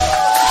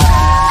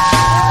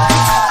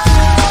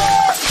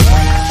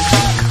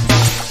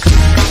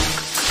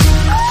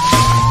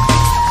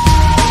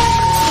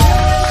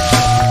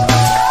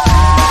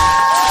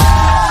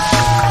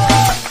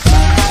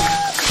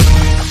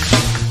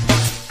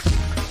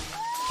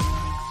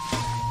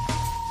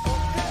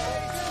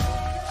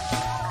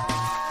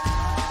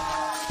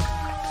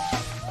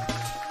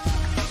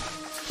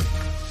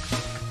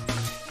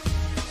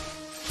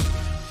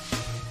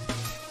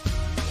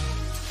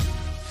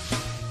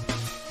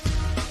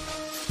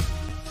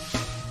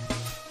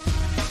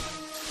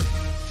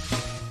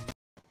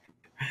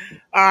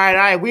All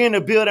right. We're in the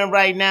building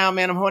right now,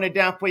 man. I'm holding it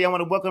down for you. I want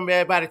to welcome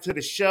everybody to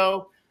the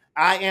show.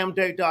 I am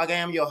Dogg. I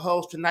am your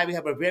host. Tonight we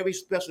have a very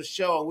special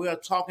show. We are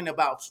talking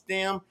about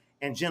STEM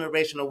and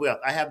generational wealth.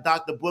 I have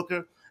Dr.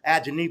 Booker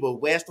at Geneva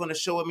West on the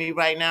show with me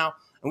right now.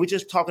 And we're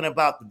just talking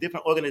about the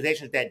different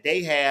organizations that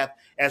they have,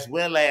 as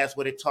well as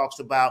what it talks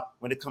about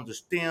when it comes to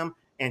STEM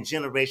and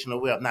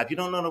generational wealth. Now, if you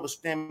don't know what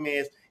STEM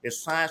is, it's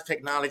science,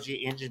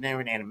 technology,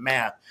 engineering, and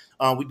math.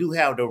 We do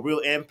have the Real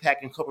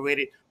Impact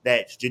Incorporated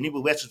that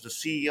Geneva West is the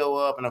CEO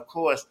of. And of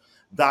course,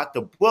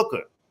 Dr.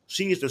 Booker,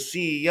 she is the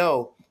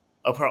CEO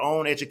of her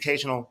own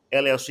educational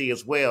LLC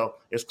as well.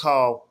 It's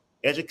called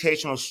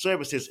Educational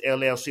Services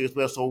LLC as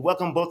well. So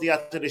welcome both of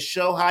y'all to the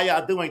show. How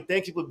y'all doing?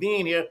 Thank you for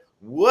being here.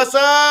 What's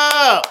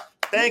up?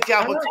 Thank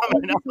y'all for Thank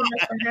coming you on. so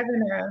much for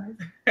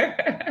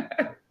having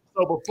us.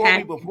 So before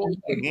we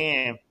Happy.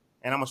 begin,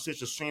 and I'm gonna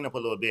switch the scene up a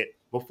little bit.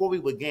 Before we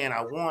begin,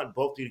 I want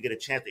both of you to get a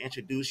chance to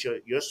introduce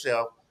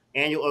yourself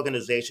and your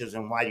organizations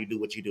and why you do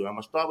what you do. I'm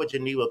gonna start with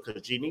Geneva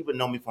because Geneva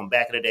know me from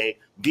back in the day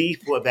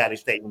before Valley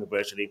State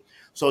University.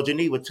 So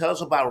Geneva, tell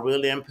us about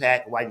Real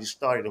Impact, why you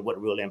started, and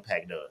what Real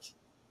Impact does.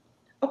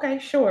 Okay,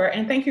 sure.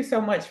 And thank you so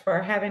much for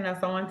having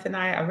us on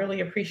tonight. I really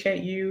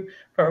appreciate you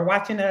for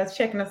watching us,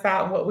 checking us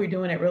out, and what we're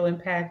doing at Real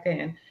Impact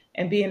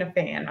and being a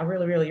fan. I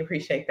really, really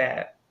appreciate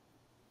that.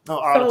 No,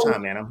 all the So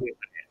time, man. I'm here.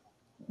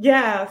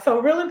 yeah, so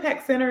Real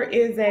Impact Center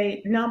is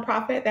a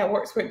nonprofit that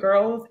works with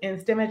girls in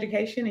STEM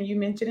education, and you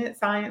mentioned it,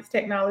 science,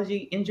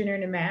 technology,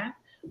 engineering, and math.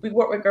 We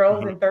work with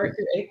girls Mhm. in third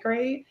through eighth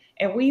grade,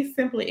 and we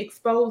simply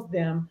expose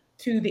them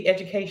to the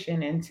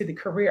education and to the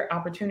career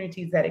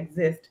opportunities that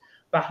exist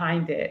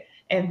behind it.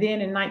 And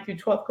then in ninth through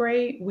 12th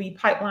grade, we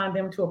pipeline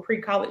them to a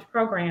pre-college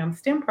program,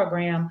 STEM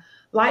program,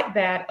 like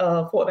that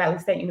of Fort Valley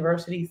State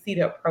University's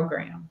CDUP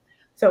program.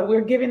 So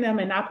we're giving them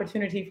an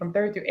opportunity from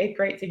third through eighth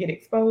grade to get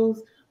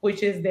exposed,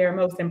 which is their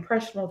most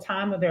impressionable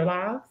time of their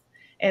lives.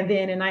 And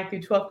then in ninth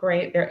through 12th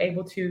grade, they're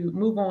able to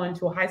move on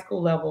to a high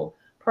school level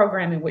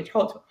program in which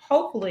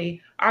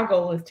hopefully our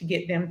goal is to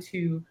get them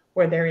to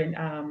where they're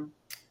in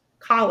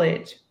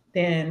college,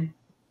 then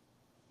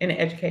in an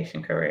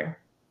education career.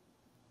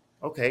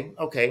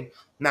 Okay.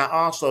 Now,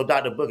 also,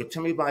 Dr. Booker,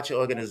 tell me about your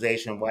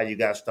organization, why you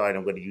got started,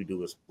 and what do you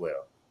do as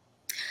well?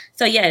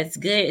 So, yes,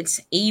 good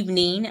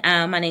evening.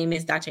 My name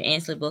is Dr.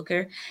 Ansley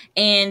Booker.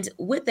 And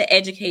with the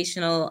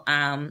Educational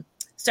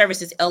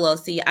Services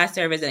LLC, I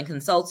serve as a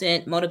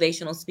consultant,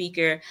 motivational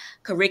speaker,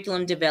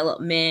 curriculum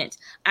development.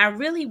 I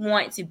really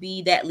want to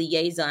be that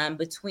liaison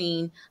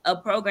between a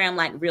program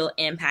like Real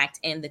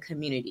Impact and the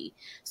community.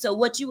 So,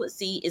 what you would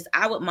see is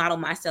I would model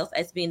myself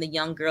as being the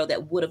young girl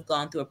that would have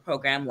gone through a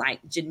program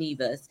like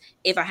Geneva's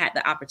if I had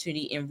the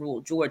opportunity in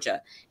rural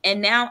Georgia.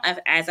 And now,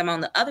 as I'm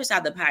on the other side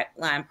of the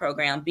pipeline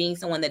program, being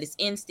someone that is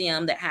in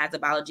STEM, that has a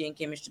biology and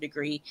chemistry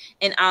degree,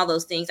 and all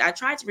those things, I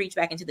try to reach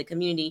back into the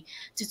community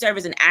to serve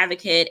as an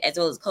advocate as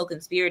well as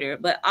co-conspirator,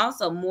 but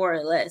also more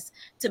or less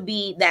to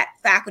be that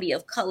faculty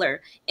of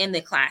color in the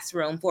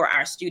classroom for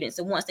our students.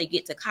 And once they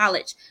get to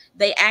college,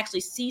 they actually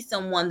see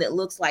someone that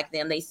looks like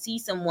them. They see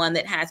someone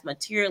that has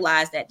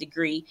materialized that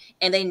degree,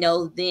 and they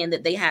know then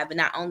that they have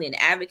not only an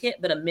advocate,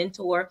 but a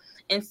mentor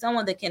and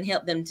someone that can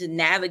help them to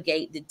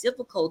navigate the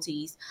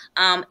difficulties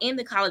in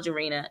the college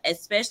arena,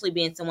 especially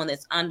being someone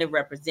that's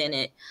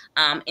underrepresented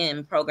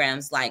in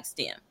programs like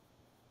STEM.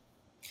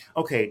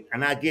 Okay,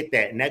 and I get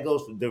that, and that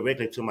goes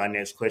directly to my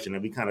next question.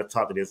 And we kind of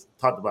talked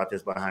about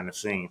this behind the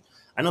scenes.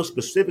 I know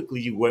specifically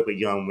you work with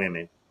young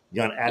women,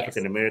 young Yes.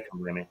 African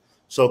American women.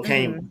 So Mm-hmm.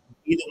 can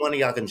either one of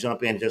y'all can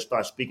jump in and just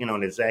start speaking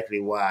on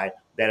exactly why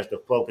that is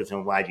the focus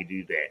and why you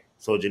do that.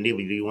 So Geneva,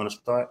 do you want to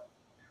start?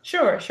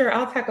 Sure, sure.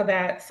 I'll tackle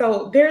that.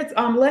 So there's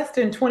less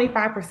than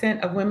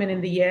 25% of women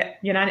in the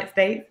United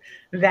States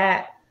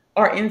that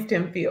are in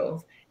STEM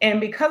fields. And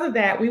because of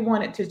that, we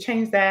wanted to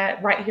change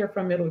that right here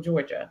from Middle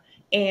Georgia.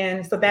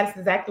 And so that's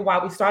exactly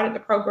why we started the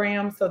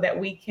program so that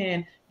we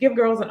can give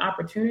girls an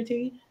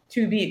opportunity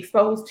to be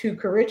exposed to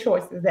career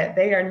choices that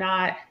they are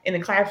not in the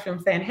classroom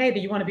saying, hey, do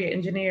you want to be an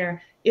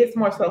engineer? It's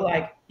more so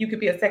like you could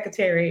be a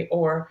secretary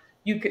or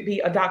you could be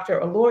a doctor,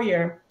 a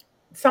lawyer.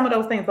 Some of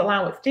those things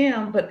align with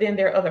STEM, but then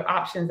there are other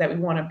options that we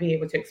want to be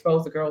able to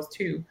expose the girls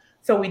to.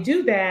 So we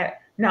do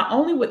that not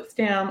only with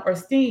STEM or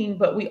STEAM,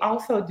 but we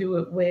also do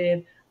it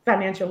with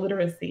financial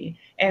literacy.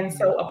 And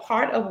so a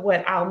part of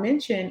what I'll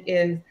mention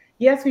is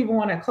yes, we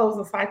want to close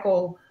the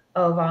cycle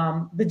of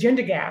the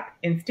gender gap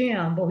in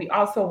STEM, but we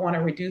also want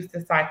to reduce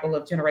the cycle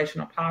of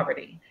generational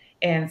poverty.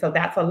 And so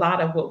that's a lot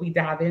of what we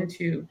dive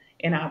into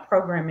in our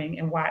programming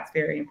and why it's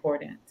very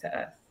important to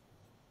us.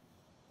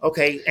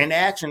 Okay, and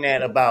asking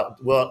that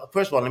about, well,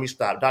 first of all, let me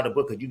stop. Dr.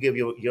 Booker, you give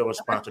your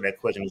response to that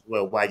question as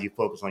well, why you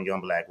focus on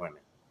young black women.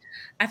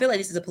 I feel like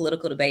this is a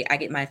political debate. I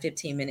get my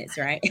 15 minutes,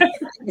 right?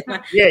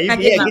 Yeah, I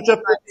get my get your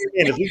 15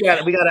 minutes. We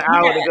got an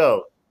hour to yeah.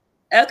 go.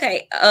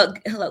 Okay.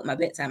 Hello, my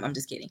bedtime. I'm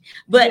just kidding.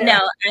 But Yeah.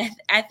 no,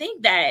 I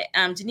think that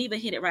Geneva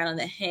hit it right on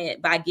the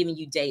head by giving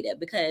you data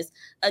because,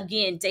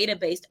 again, data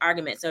based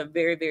arguments are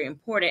very, very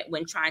important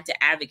when trying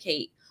to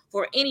advocate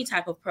for any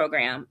type of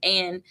program.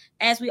 And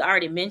as we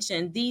already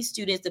mentioned, these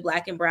students, the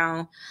Black and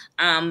Brown,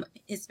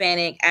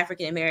 Hispanic,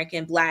 African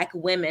American, Black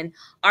women,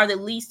 are the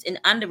least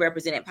and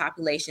underrepresented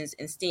populations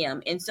in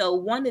STEM. And so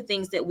one of the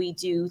things that we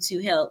do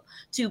to help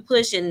to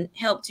push and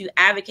help to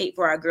advocate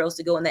for our girls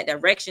to go in that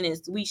direction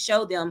is we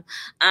show them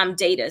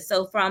data.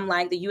 So from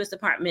like the U.S.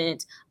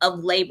 Department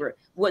of Labor,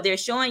 what they're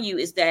showing you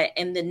is that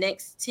in the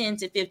next 10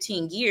 to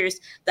 15 years,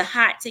 the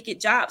hot ticket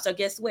jobs are,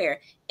 guess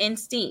where? In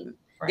STEAM.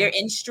 Right. They're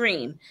in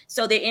STREAM.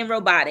 So they're in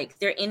robotics,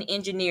 they're in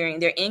engineering,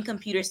 they're in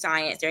computer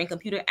science, they're in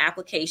computer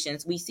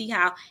applications. We see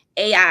how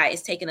AI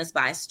is taking us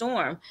by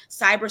storm.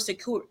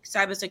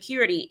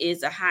 Cybersecurity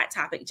is a hot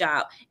topic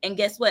job. And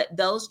guess what?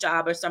 Those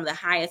jobs are some of the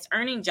highest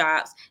earning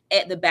jobs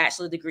at the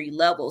bachelor degree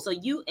level. So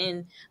you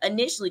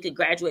initially could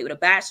graduate with a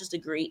bachelor's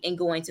degree and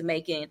go into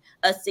making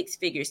a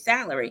six-figure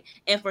salary.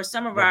 And for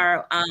some of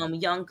our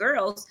young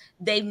girls,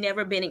 they've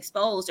never been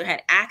exposed or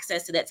had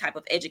access to that type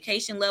of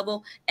education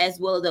level, as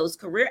well as those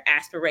career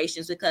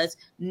aspirations, because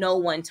no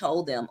one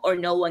told them, or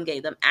no one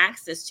gave them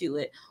access to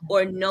it,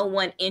 or no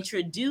one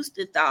introduced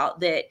the thought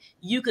that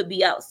you could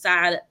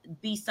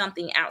be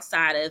something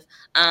outside of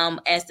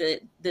as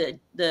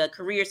the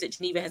careers that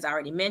Geneva has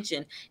already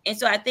mentioned. And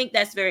so I think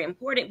that's very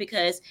important,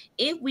 because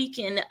if we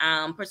can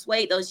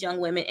persuade those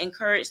young women,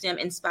 encourage them,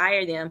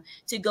 inspire them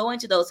to go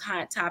into those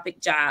hot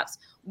topic jobs,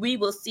 we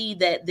will see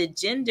that the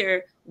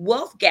gender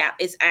wealth gap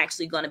is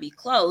actually going to be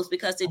closed,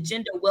 because the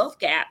gender wealth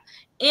gap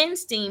in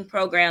STEAM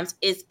programs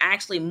is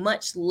actually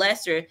much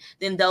lesser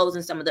than those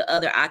in some of the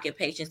other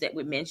occupations that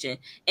we mentioned.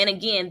 And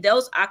again,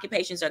 those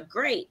occupations are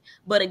great,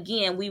 but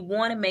again, we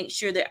want to make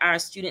sure that our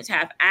students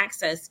have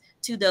access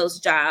to those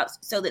jobs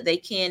so that they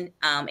can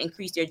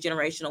increase their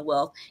generational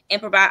wealth and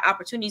provide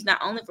opportunities not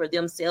only for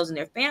themselves and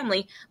their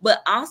family,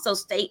 but also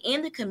stay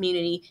in the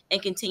community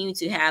and continue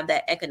to have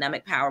that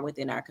economic power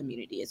within our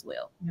community as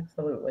well.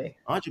 Absolutely.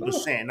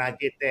 100%. And I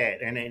get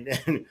that.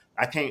 And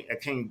I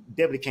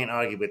definitely can't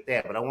argue with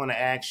that. But I want to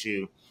ask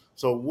you,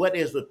 so what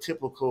is the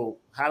typical,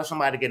 how does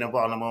somebody get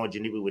involved in the moment,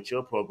 Geneva, with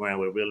your program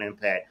with Real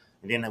Impact?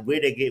 And then where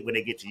they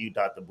get to you,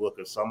 Dr.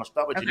 Booker? So I'm going to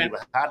start with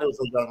Geneva. How does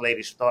a young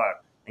lady start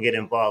and get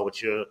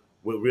involved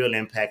with Real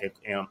Impact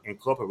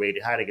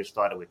Incorporated? How do they get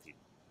started with you?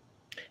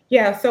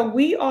 Yeah, so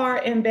we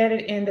are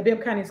embedded in the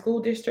Bibb County School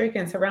District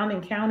and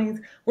surrounding counties.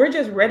 We're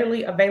just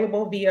readily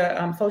available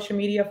via social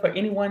media for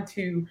anyone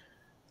to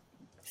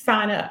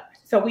sign up.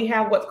 So we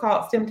have what's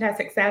called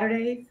STEMtastic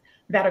Saturdays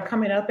that are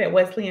coming up at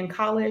Wesleyan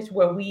College,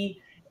 where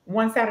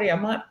one Saturday a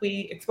month,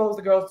 we expose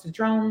the girls to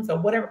drones or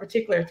whatever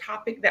particular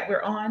topic that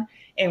we're on.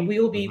 And we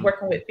will be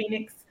working with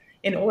Phoenix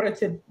in order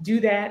to do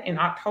that in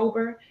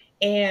October.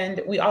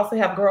 And we also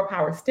have Girl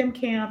Power STEM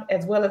Camp,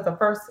 as well as the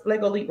first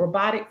Lego Leap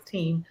Robotics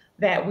team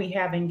that we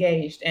have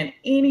engaged. And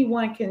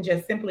anyone can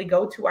just simply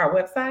go to our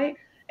website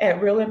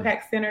at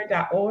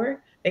realimpactcenter.org.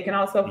 They can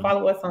also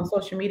follow us on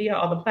social media,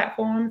 all the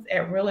platforms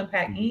at Real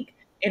Impact Inc.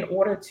 in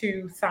order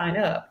to sign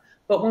up.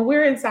 But when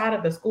we're inside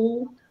of the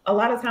school, a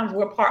lot of times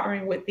we're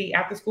partnering with the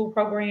after school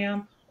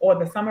program or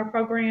the summer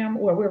program,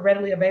 where we're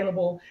readily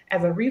available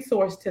as a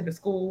resource to the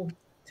school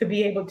to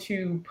be able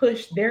to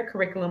push their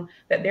curriculum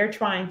that they're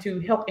trying to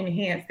help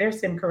enhance their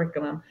STEM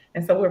curriculum.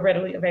 And so we're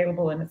readily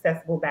available and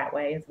accessible that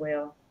way as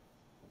well.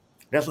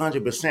 That's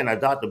 100%. Now,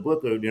 Dr.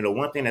 Booker,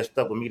 one thing that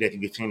stuck with me that you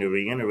continue to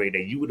reiterate,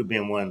 that you would have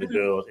been one of the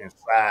girls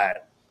inside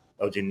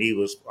of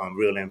Geneva's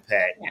Real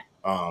Impact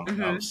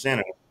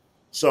Center.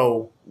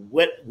 So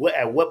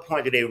at what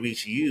point did they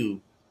reach you,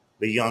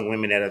 the young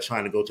women that are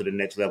trying to go to the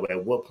next level?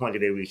 At what point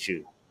did they reach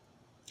you?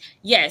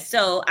 Yes,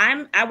 so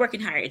I work in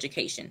higher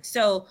education.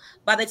 So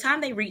by the time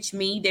they reach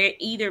me, they're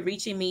either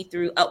reaching me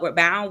through Upward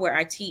Bound, where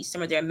I teach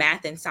some of their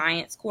math and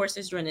science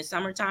courses during the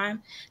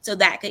summertime. So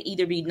that could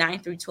either be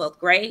 9th through 12th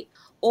grade,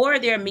 or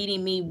they're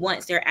meeting me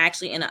once they're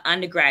actually in an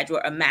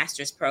undergraduate or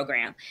master's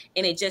program.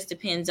 And it just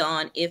depends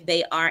on if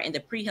they are in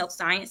the pre-health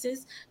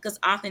sciences, because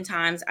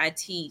oftentimes I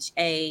teach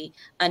a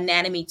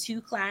anatomy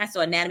 2 class, so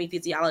anatomy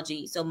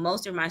physiology. So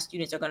most of my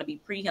students are going to be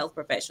pre-health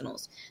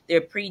professionals. They're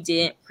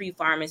pre-dent,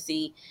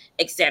 pre-pharmacy,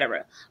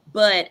 etc.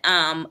 But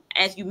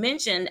as you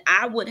mentioned,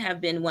 I would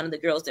have been one of the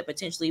girls that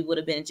potentially would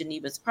have been in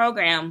Geneva's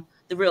program,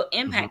 the Real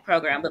Impact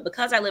program. But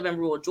because I live in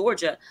rural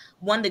Georgia,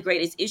 one of the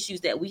greatest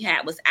issues that we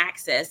had was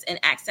access and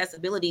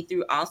accessibility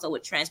through also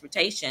with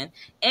transportation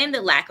and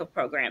the lack of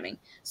programming.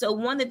 So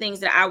one of the things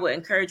that I would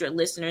encourage your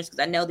listeners,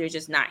 because I know they're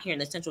just not here in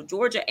the central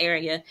Georgia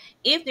area,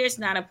 if there's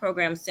not a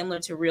program similar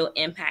to Real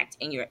Impact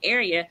in your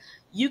area,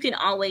 you can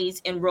always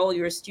enroll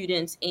your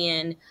students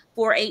in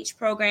 4-H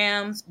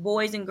programs,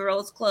 Boys and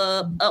Girls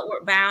Club,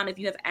 Upward Bound, if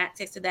you have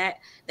access to that.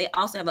 They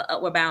also have an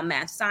Upward Bound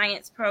math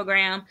science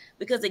program,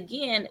 because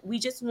again, we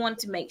just want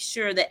to make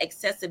sure that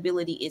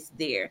accessibility is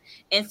there.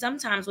 And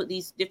sometimes with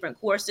these different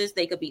courses,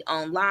 they could be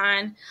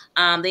online.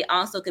 They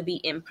also could be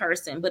in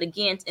person. But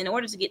again, in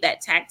order to get that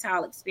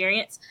tactile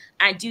experience,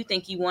 I do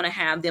think you want to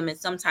have them in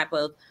some type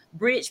of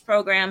bridge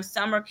program,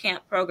 summer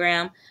camp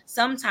program,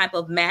 some type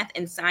of math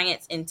and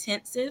science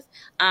intensive,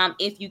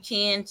 if you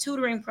can,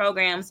 tutoring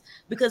programs,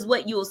 because because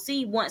what you'll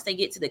see once they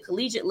get to the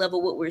collegiate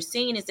level, what we're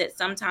seeing is that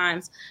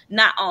sometimes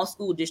not all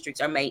school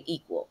districts are made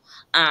equal.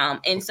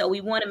 And so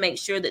we want to make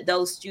sure that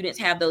those students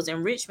have those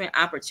enrichment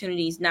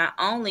opportunities, not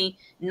only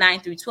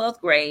 9th through 12th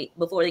grade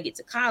before they get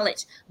to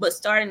college, but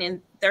starting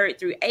in 3rd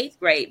through 8th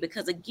grade,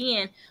 because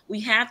again, we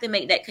have to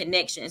make that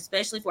connection,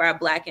 especially for our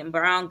Black and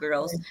brown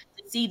girls,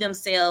 to see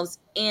themselves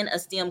in a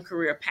STEM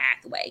career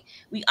pathway.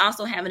 We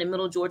also have in the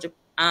Middle Georgia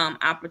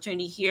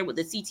opportunity here with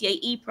the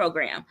CTAE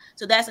program.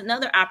 So that's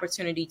another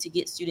opportunity to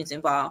get students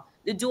involved.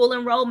 The dual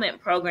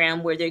enrollment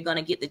program, where they're going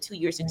to get the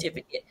 2-year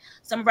certificate.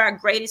 Some of our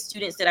greatest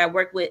students that I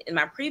worked with in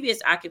my previous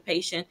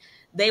occupation,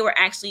 they were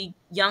actually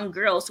young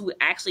girls who were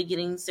actually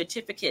getting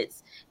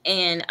certificates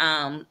and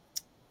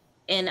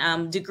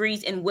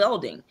degrees in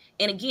welding.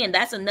 And again,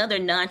 that's another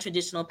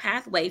non-traditional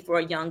pathway for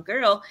a young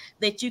girl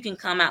that you can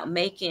come out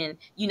making,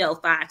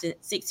 5 to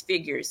 6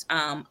 figures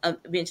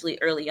eventually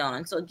early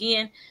on. So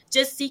again,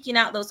 just seeking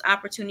out those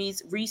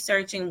opportunities,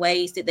 researching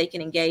ways that they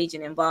can engage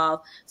and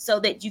involve so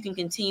that you can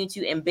continue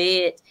to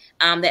embed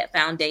that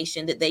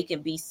foundation that they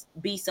can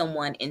be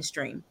someone in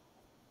STEAM.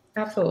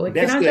 Absolutely.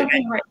 That's Can I good. jump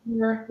in right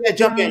here? Yeah,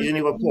 jump in,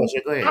 Geneva, of course.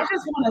 Yeah, go ahead. I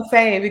just want to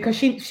say, because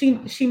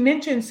she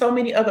mentioned so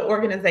many other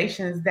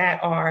organizations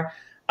that are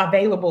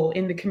available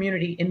in the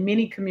community, in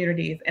many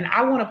communities. And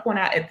I want to point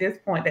out at this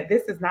point that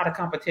this is not a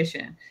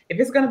competition. If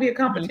it's going to be a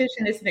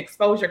competition, it's an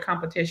exposure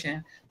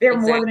competition. There are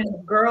more than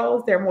enough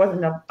girls. There are more than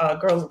enough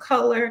girls of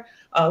color,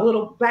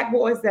 little Black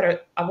boys that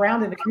are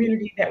around in the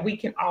community that we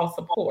can all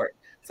support.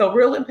 So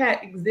Real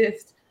Impact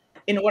exists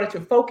in order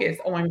to focus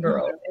on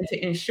girls and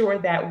to ensure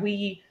that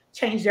we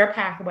change their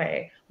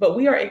pathway, but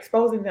we are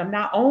exposing them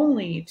not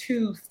only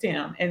to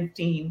STEM and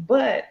STEAM,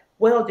 but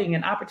welding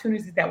and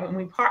opportunities that when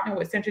we partner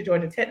with Central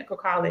Georgia Technical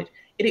College,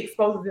 it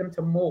exposes them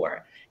to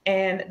more.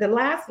 And then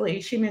lastly,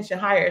 she mentioned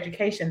higher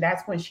education.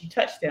 That's when she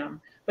touched them.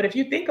 But if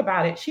you think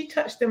about it, she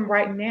touched them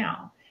right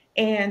now.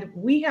 And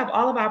we have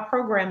all of our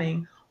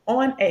programming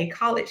on a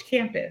college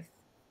campus.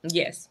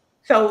 Yes.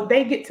 So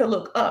they get to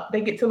look up,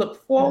 they get to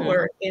look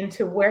forward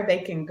into where they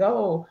can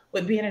go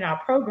with being in our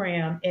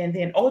program. And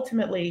then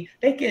ultimately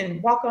they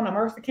can walk on a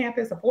Mercer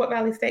campus, a Fort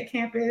Valley State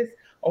campus,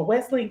 or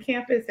Wesleyan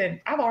campus.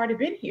 And I've already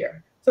been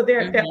here. So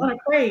they're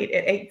unafraid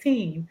at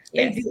 18.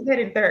 They did that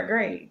in 3rd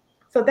grade.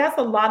 So that's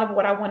a lot of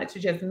what I wanted to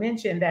just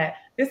mention, that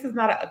this is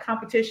not a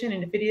competition.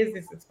 And if it is,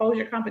 it's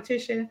exposure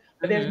competition,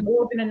 but there's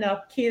more than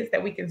enough kids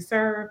that we can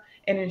serve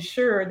and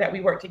ensure that we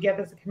work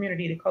together as a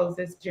community to close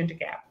this gender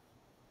gap.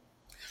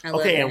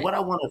 Okay, and what I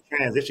want to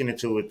transition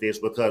into with this,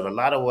 because a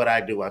lot of what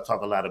I do, I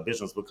talk a lot of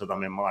business because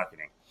I'm in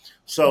marketing.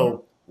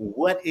 So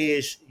what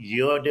is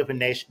your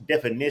definition,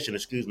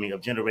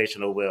 of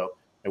generational wealth,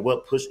 and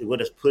what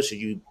is pushing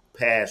you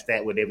past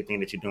that with everything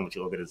that you're doing with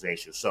your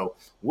organization? So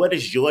what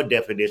is your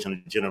definition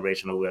of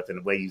generational wealth and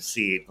the way you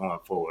see it going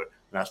forward?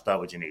 And I'll start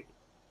with Geneva.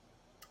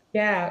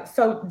 Yeah,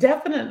 so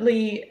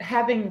definitely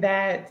having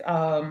that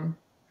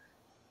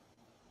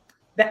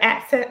the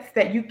assets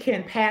that you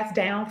can pass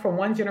down from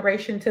one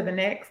generation to the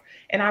next.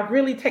 And I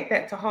really take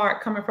that to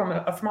heart, coming from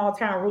a small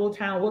town, rural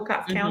town,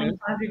 Wilcox County,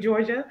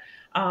 Georgia,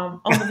 on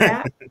the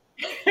map.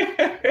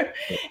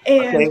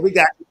 And okay, we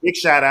got a big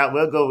shout out.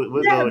 We'll go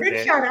with that.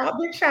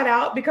 Big shout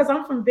out, because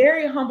I'm from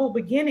very humble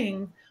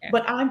beginnings,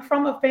 but I'm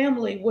from a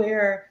family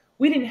where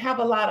we didn't have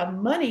a lot of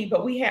money,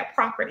 but we had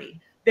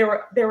property.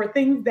 There were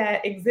things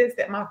that exist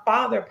that my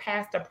father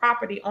passed a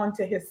property on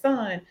to his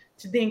son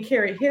to then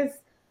carry his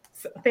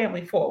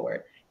family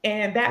forward.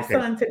 And that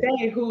son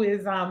today, who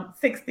is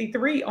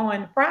 63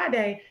 on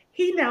Friday,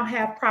 he now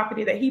have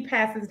property that he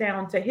passes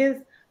down to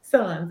his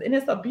sons. And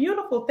it's a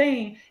beautiful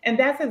thing. And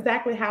that's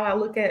exactly how I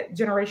look at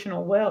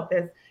generational wealth,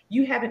 as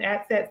you having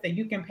assets that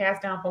you can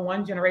pass down from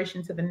one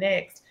generation to the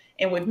next.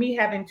 And with me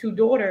having 2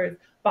 daughters,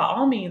 by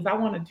all means, I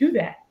want to do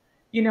that.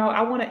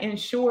 I want to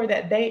ensure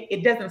that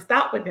it doesn't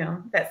stop with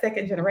them, that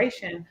 2nd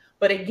generation,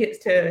 but it gets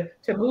to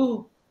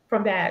move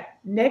from that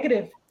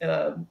negative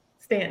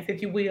stance,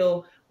 if you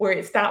will, where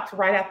it stops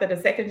right after the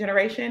 2nd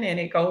generation and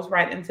it goes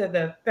right into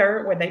the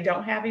 3rd where they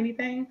don't have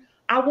anything.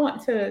 I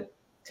want to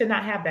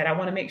not have that. I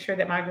want to make sure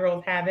that my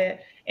girls have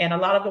it. And a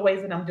lot of the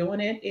ways that I'm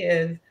doing it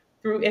is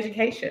through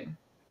education,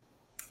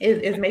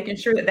 is making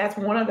sure that that's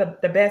one of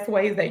the best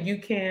ways that you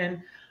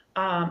can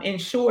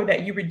ensure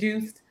that you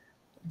reduce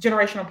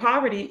generational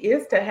poverty,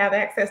 is to have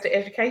access to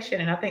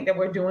education. And I think that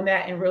we're doing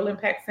that in Real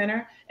Impact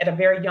Center at a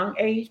very young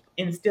age,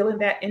 instilling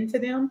that into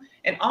them,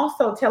 and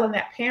also telling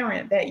that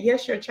parent that,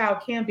 yes, your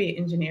child can be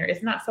an engineer.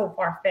 It's not so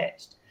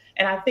far-fetched.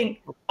 And I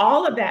think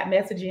all of that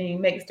messaging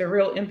makes the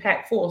Real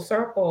Impact full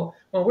circle,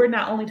 when we're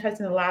not only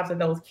touching the lives of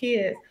those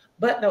kids,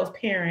 but those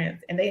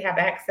parents, and they have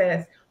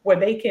access where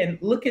they can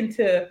look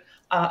into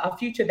a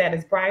future that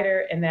is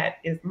brighter and that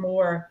is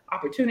more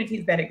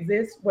opportunities that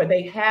exist, where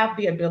they have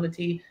the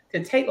ability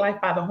to take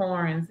life by the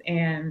horns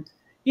and,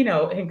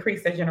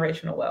 increase their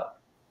generational wealth.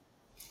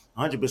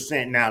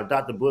 100%. Now,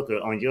 Dr. Booker,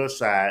 on your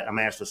side, I'm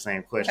going to ask the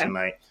same question.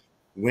 Like,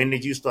 when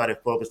did you start to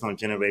focus on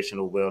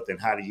generational wealth, and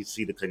how do you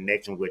see the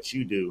connection with what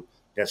you do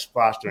that's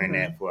fostering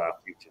that for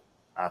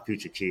our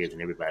future kids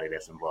and everybody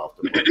that's involved?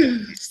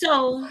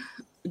 So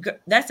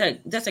That's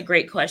a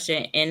great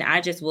question, and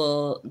I just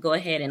will go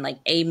ahead and like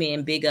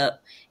amen, big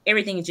up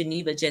everything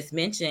Geneva just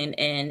mentioned,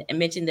 and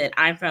mention that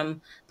I'm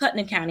from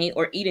Putnam County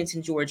or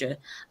Edenton, Georgia.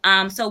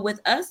 So with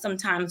us,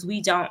 sometimes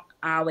we don't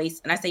always,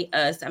 and I say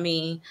us, I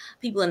mean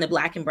people in the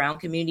Black and Brown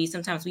community.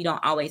 Sometimes we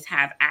don't always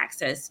have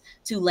access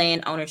to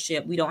land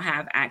ownership. We don't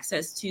have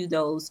access to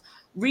those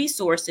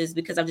resources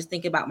because I'm just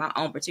thinking about my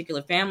own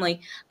particular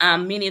family.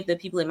 Many of the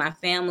people in my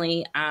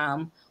family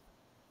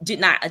did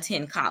not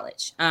attend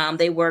college.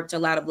 They worked a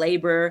lot of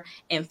labor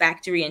and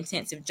factory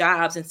intensive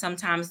jobs. And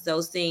oftentimes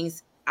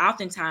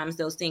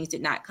those things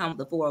did not come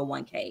with a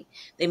 401k.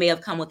 They may have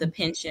come with a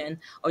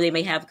pension, or they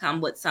may have come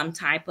with some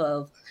type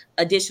of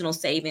additional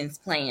savings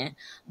plan.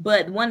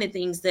 But one of the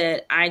things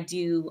that I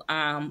do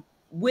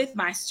with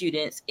my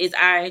students is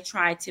I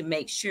try to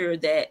make sure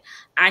that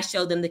I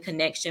show them the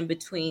connection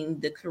between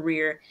the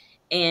career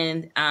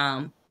and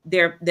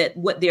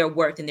what they're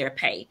worth and their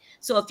pay.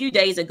 So a few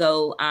days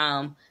ago,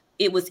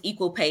 it was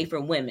equal pay for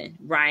women,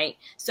 right?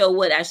 So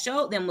what I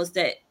showed them was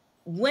that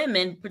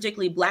women,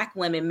 particularly Black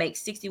women, make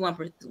 61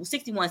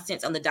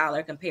 cents on the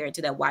dollar compared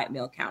to their white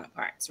male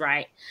counterparts,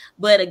 right?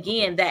 But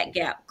again, that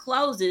gap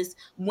closes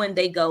when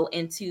they go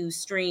into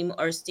STEAM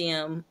or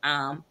STEM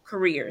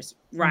careers,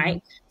 right?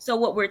 Mhm. So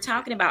what we're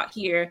talking about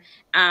here,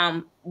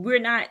 we're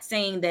not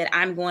saying that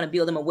I'm going to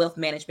build them a wealth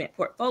management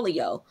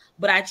portfolio,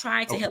 but I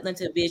try to Okay. help them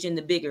to envision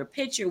the bigger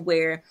picture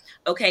where,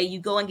 okay, you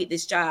go and get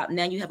this job.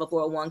 Now you have a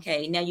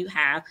 401k. Now you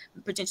have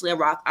potentially a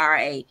Roth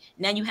IRA.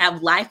 Now you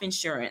have life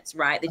insurance,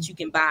 right, that you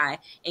can buy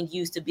and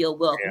use to build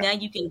wealth. Yeah. Now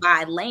you can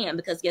buy land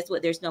because guess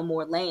what? There's no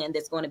more land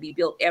that's going to be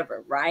built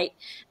ever, right?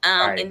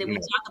 Right. And then we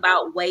talk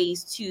about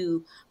ways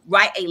to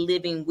write a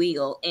living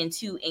will and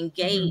to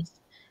engage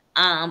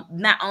Mhm.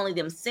 not only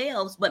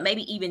themselves, but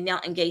maybe even now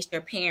engage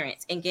their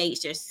parents, engage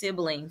their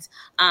siblings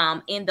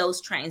in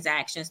those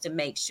transactions to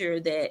make sure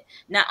that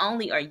not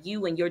only are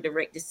you and your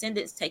direct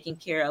descendants taken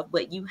care of,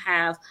 but you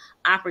have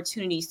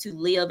opportunities to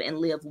live and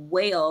live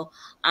well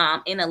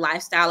in a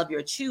lifestyle of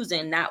your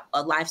choosing, not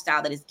a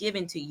lifestyle that is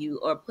given to you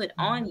or put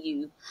Mhm. on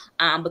you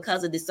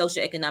because of the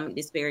socioeconomic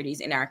disparities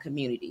in our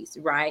communities,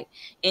 right?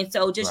 And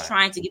so just Right.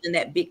 trying to give them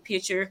that big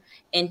picture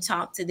and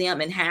talk to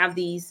them and have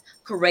these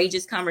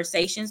courageous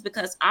conversations,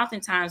 because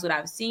oftentimes what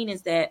I've seen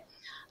is that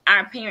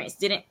our parents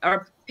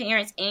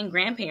and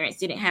grandparents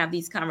didn't have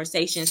these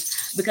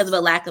conversations because of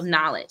a lack of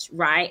knowledge,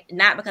 right?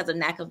 Not because of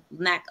lack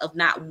of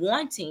not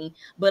wanting,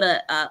 but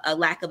a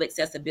lack of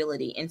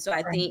accessibility. And so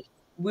I Right. think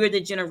we're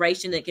the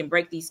generation that can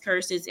break these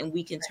curses and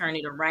we can turn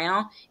it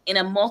around in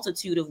a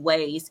multitude of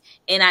ways.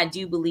 And I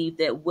do believe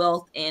that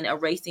wealth and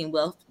erasing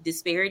wealth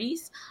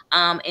disparities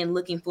and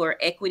looking for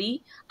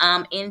equity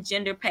in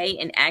gender pay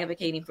and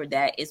advocating for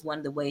that is one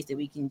of the ways that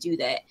we can do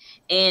that.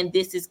 And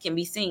can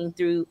be seen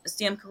through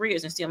STEM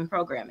careers and STEM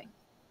programming.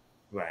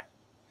 Right.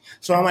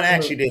 So I'm going to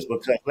ask you Absolutely. this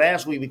because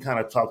last week we kind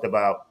of talked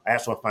about, I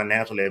had some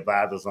financial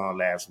advisors on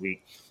last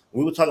week.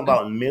 We were talking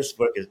about myths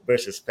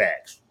versus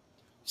facts.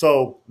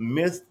 So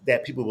myths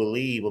that people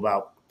believe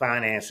about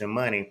finance and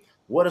money.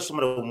 What are some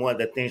of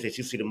the things that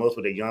you see the most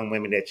with the young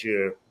women that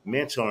you're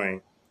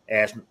mentoring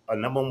as a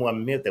number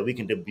one myth that we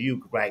can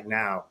debut right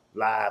now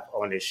live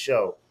on this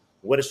show?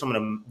 What are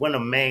one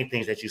of the main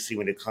things that you see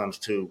when it comes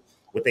to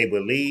what they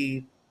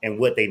believe and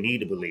what they need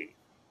to believe?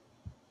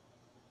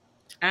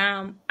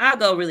 I'll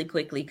go really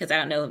quickly because I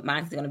don't know if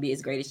mine's going to be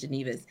as great as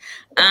Geneva's.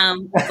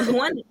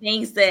 One of the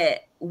things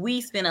that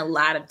we spend a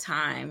lot of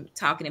time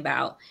talking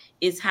about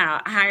is how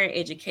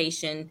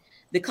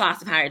the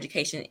cost of higher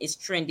education is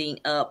trending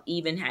up,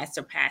 even has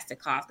surpassed the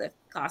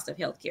cost of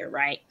healthcare,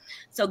 right?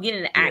 So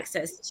getting Yeah.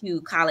 access to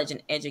college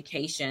and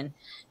education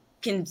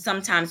can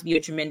sometimes be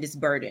a tremendous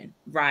burden,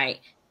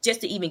 right?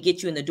 Just to even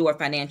get you in the door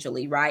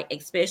financially, right?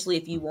 Especially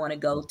if you want to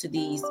go to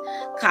these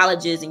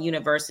colleges and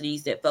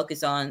universities that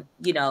focus on,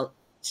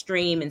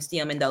 stream and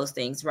STEM and those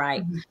things,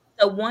 right? Mhm.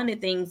 So one of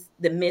the things,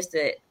 the myths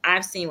that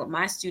I've seen with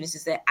my students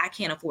is that I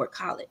can't afford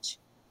college.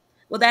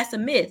 Well, that's a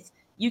myth.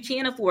 You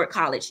can afford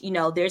college.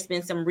 There's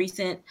been some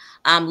recent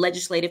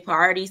legislative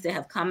priorities that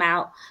have come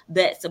out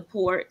that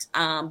support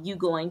you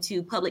going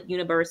to public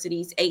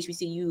universities,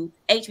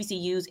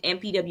 HBCUs,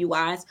 and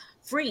PWIs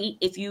free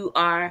if you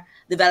are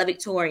the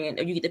valedictorian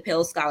or you get the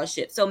Pell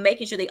Scholarship. So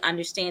making sure they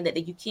understand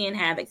that you can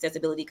have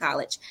accessibility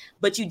college,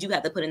 but you do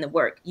have to put in the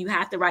work. You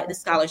have to write the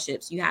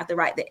scholarships. You have to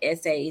write the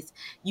essays.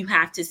 You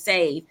have to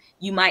save.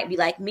 You might be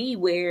like me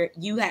where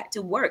you had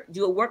to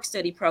do a work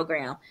study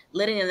program,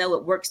 letting them know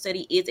what work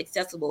study is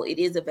accessible, it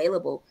is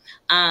available,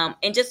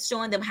 and just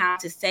showing them how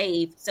to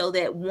save so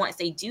that once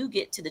they do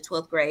get to the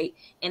 12th grade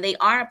and they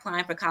are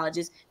applying for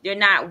colleges, they're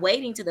not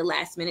waiting to the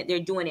last minute.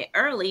 They're doing it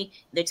early.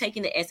 They're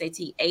taking the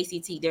SAT, ACT.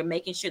 They're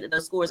making sure that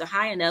those scores are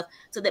high enough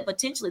so that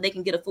potentially they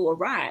can get a full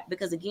ride.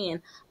 Because again,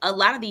 a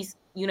lot of these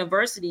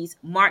universities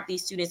mark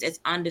these students as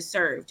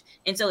underserved.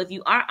 And so if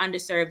you are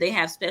underserved, they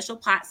have special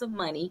pots of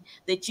money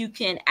that you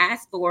can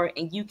ask for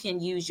and you can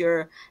use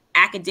your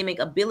academic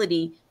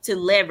ability to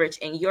leverage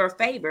in your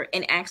favor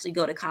and actually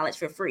go to college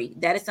for free.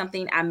 That is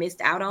something I missed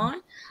out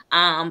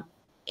on.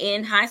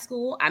 In high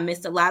school, I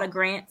missed a lot of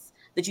grants.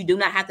 that you do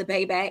not have to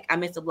pay back. I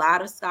missed a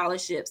lot of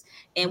scholarships,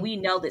 and we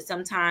know that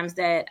sometimes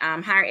that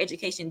higher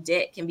education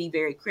debt can be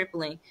very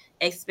crippling,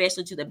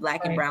 especially to the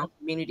Black and Brown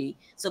community.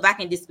 So if I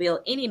can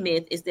dispel any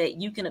myth, is that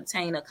you can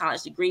obtain a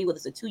college degree, whether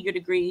it's a 2-year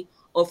degree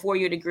or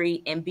 4-year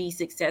degree, and be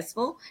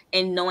successful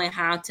in knowing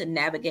how to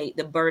navigate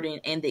the burden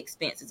and the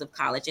expenses of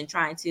college and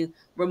trying to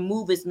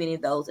remove as many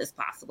of those as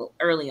possible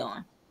early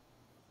on.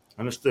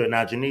 Understood.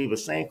 Now, Geneva,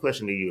 same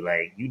question to you.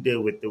 Like, you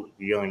deal with the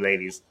young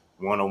ladies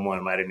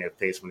one-on-one right in their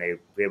face when they're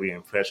very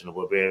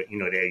impressionable, very,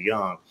 they're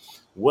young.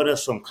 What are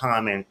some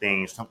common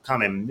things, some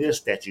common myths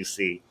that you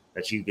see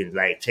that you can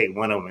like take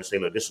one of them and say,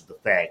 look, this is the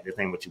fact, this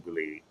ain't what you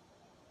believe?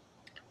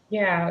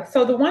 Yeah.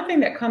 So the one thing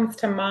that comes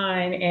to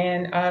mind,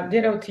 and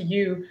ditto to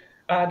you,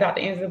 Dr.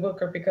 Angela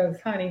Booker,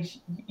 because honey,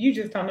 you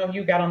just don't know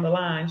you got on the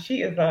line.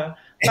 She is a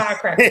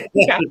firecracker.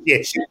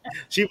 Yeah,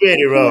 she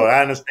ready to roll.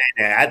 I understand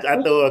that.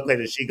 I throw her a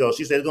question. She goes,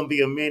 she said it's gonna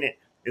be a minute.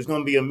 It's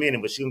gonna be a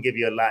minute, but she's gonna give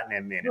you a lot in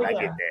that minute. I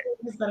get that.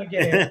 She's gonna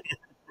get it.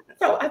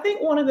 So I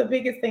think one of the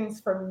biggest things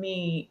for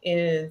me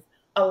is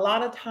a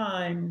lot of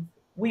times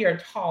we are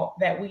taught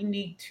that we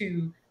need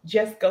to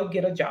just go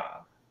get a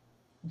job.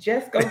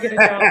 Just go get a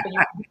job so you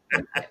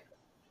can get it.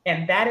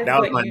 And that is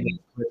what you need.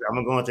 I'm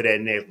gonna go into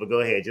that next, but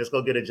go ahead. Just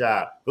go get a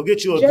job. Go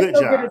get you a Just good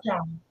go job. Get a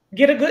job.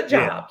 Get a good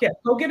job. Yeah.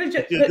 Go get a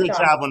good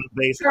job on the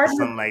basis or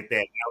something like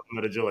that.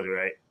 Out of Georgia,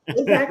 right?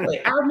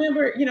 Exactly. I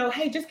remember,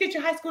 hey, just get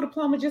your high school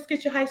diploma. Just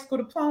get your high school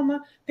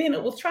diploma. Then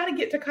it was try to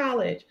get to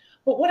college.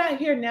 But what I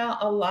hear now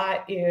a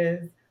lot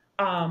is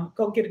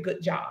go get a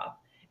good job.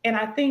 And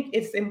I think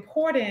it's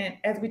important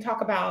as we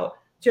talk about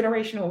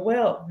generational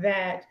wealth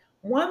that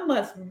one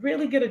must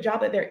really get a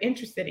job that they're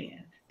interested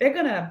in. They're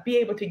going to be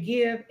able to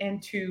give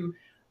and to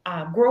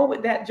grow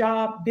with that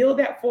job, build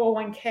that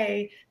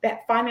 401k,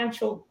 that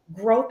financial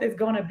growth is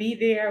going to be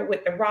there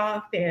with the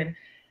Roth. And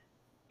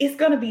it's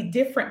going to be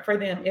different for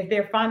them if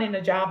they're finding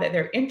a job that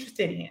they're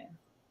interested in,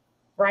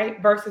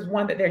 right? Versus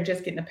one that they're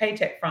just getting a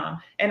paycheck from.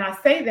 And I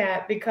say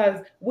that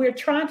because we're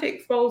trying to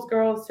expose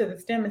girls to the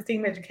STEM and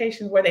STEAM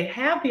education where they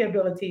have the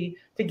ability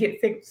to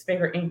get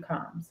six-figure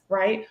incomes,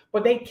 right?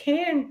 But they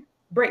can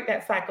break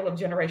that cycle of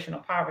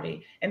generational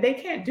poverty. And they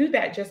can't do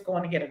that just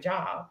going to get a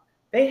job.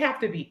 They have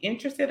to be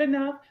interested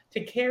enough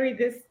to carry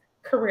this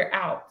career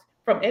out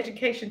from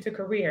education to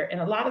career.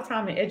 And a lot of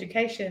time in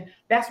education,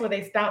 that's where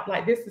they stop,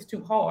 like, this is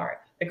too hard.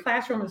 The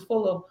classroom is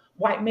full of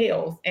white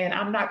males and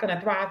I'm not going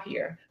to thrive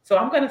here. So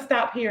I'm going to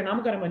stop here and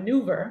I'm going to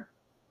maneuver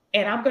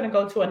and I'm going to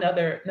go to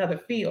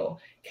another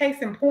field.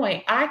 Case in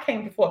point, I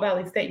came to Fort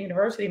Valley State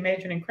University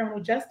majoring in criminal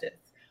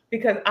justice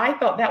because I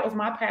thought that was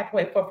my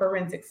pathway for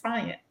forensic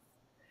science.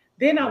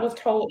 Then I was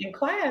told in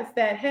class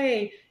that,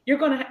 hey,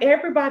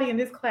 everybody in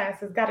this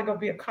class has got to go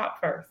be a cop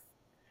first.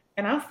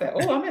 And I said,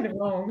 oh, I'm in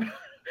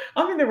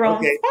the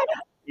wrong spot.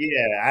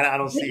 Yeah, I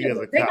don't see you as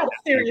a cop. They got a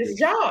serious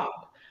job.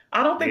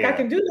 I don't think I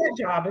can do that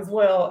job as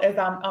well as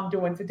I'm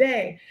doing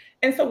today.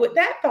 And so with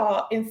that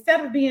thought,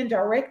 instead of being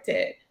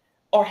directed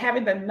or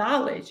having the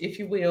knowledge, if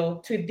you will,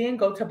 to then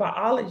go to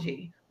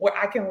biology where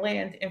I can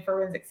land in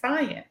forensic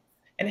science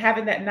and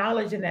having that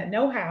knowledge and that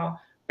know-how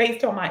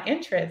based on my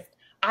interest,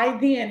 I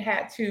then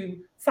had to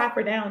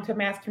cipher down to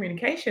mass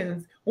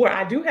communications where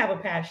I do have a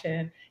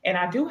passion and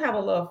I do have a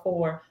love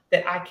for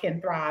that I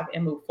can thrive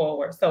and move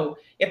forward. So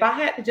if I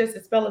had to just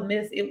dispel a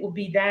myth, it would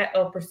be that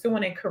of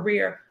pursuing a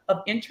career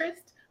of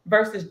interest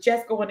versus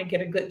just going to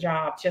get a good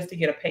job just to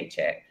get a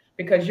paycheck,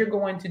 because you're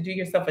going to do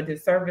yourself a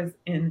disservice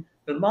in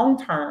the long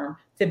term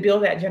to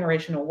build that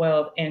generational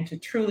wealth and to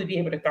truly be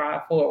able to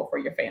thrive for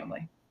your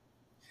family.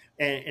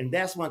 And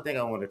that's one thing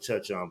I want to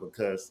touch on,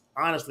 because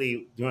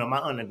honestly, during my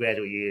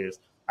undergraduate years,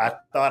 I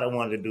thought I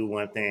wanted to do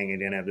one thing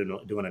and then I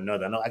was doing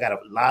another. I know I got a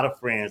lot of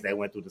friends that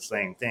went through the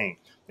same thing.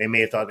 They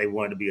may have thought they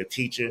wanted to be a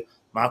teacher.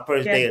 My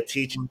first day of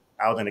teaching,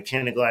 I was in a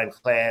kindergarten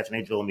class and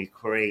they drove me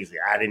crazy.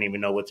 I didn't even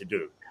know what to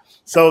do.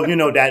 So,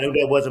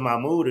 that wasn't my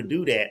mood to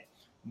do that.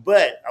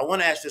 But I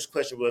want to ask this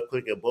question real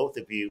quick at both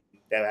of you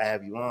that I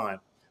have you on.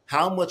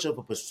 How much of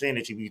a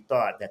percentage have you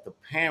thought that the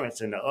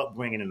parents and the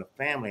upbringing in the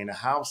family and the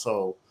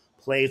household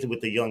plays with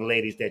the young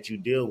ladies that you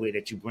deal with,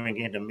 that you bring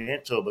in to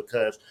mentor?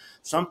 Because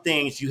some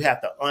things you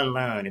have to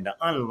unlearn, and the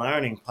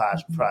unlearning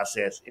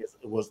process it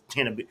was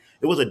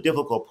a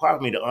difficult part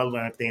for me to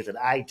unlearn things that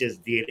I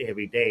just did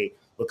every day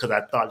because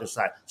I thought this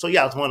side. So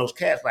I was one of those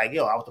cats like, I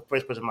was the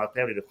first person in my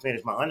family to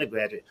finish my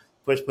undergraduate,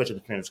 first person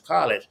to finish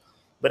college,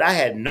 but I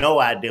had no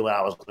idea what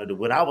I was going to do.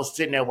 When I was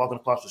sitting there walking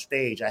across the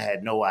stage, I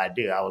had no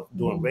idea. I was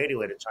doing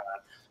radio at the time,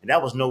 and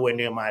that was nowhere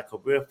near my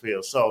career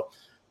field. So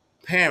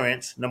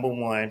parents, number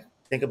one,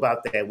 think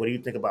about that. What do you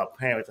think about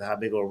parents and how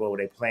big of a role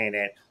they play in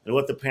that? And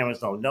what the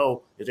parents don't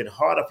know, is it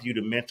harder for you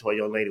to mentor a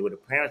young lady with the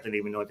parents that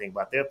even know anything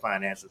about their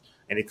finances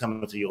and they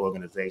come into your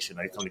organization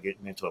or they come to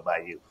get mentored by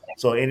you?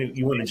 So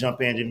you want to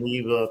jump in,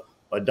 Geneva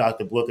or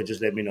Dr. Booker,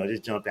 just let me know.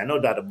 Just jump in. I know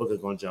Dr. Booker's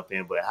going to jump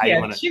in, but how you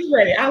want to? She's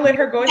ready. I'll let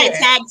her go ahead.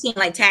 Tag team,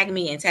 tag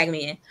me in.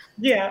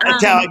 Yeah.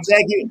 Tag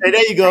you.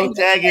 There you go.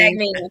 Tag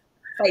me.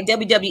 Like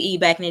WWE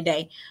back in the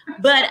day.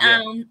 But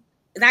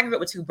I grew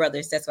up with two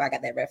brothers. That's why I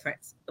got that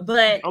reference.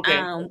 But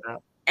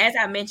as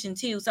I mentioned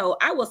too, so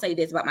I will say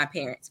this about my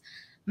parents.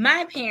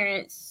 My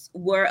parents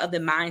were of the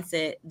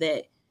mindset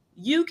that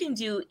you can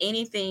do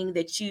anything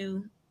that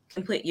you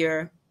can put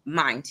your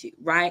mind to,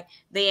 right?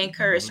 They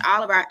encouraged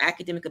all of our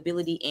academic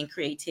ability and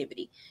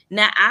creativity.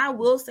 Now, I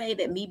will say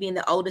that me being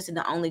the oldest and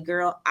the only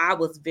girl, I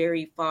was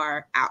very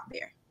far out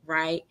there,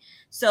 right?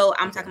 So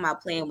I'm talking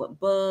about playing with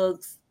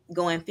bugs,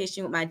 going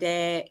fishing with my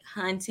dad,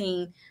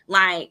 hunting.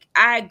 Like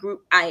I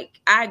grew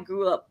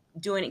up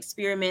doing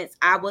experiments.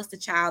 I was the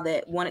child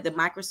that wanted the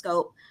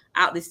microscope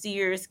out the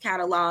Sears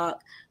catalog.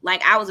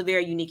 Like I was a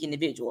very unique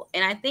individual.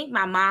 And I think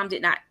my mom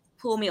did not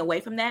pull me away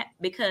from that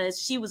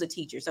because she was a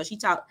teacher. So she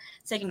taught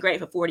second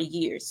grade for 40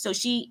 years. So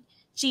she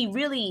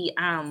really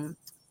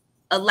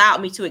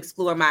allowed me to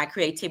explore my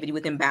creativity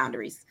within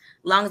boundaries.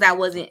 Long as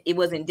it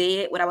wasn't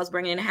dead what I was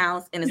bringing in the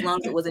house, and as long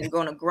as it wasn't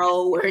going to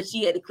grow or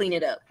she had to clean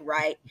it up,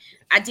 right?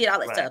 I did all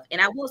that stuff, and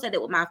I will say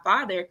that with my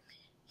father,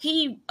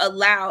 he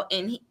allowed,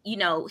 and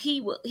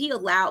he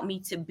allowed me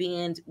to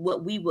bend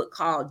what we would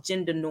call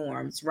gender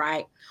norms,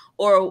 right?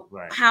 Or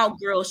how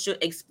girls should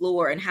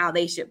explore and how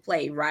they should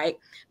play, right?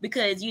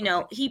 Because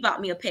he bought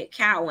me a pet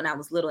cow when I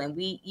was little, and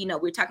we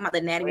were talking about the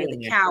anatomy of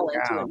the cow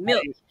and doing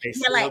milk. They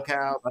sell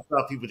cows. I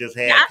thought people just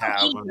had I'm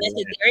cows. from East,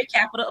 the very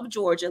capital of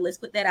Georgia. Let's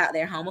put that out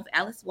there, home of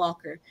Alice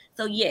Walker.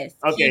 So yes,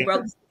 he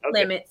broke the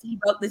limits. He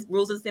broke the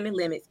rules of city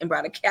limits and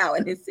brought a cow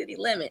in his city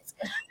limits.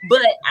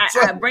 But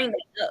I bring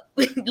that up.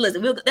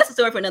 Listen, that's a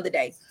story for another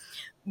day.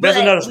 That's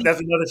another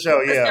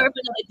show. Yeah, story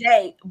for another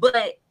day.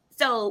 But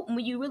so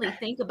when you really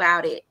think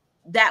about it,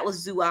 that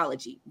was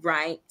zoology,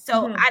 right?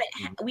 So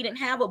we didn't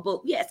have a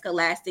book. We had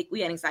Scholastic, we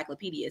had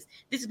encyclopedias.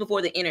 This is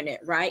before the internet,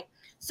 right?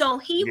 So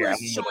he was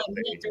showing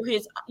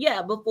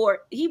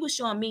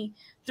me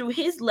through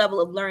his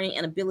level of learning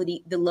and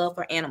ability, the love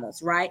for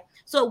animals, right?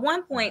 So at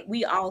one point,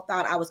 we all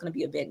thought I was going to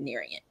be a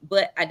veterinarian,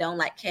 but I don't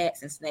like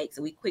cats and snakes,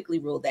 so we quickly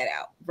ruled that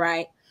out,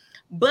 right?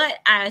 But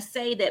I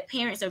say that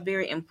parents are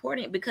very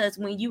important because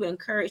when you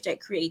encourage that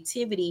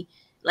creativity,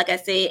 like I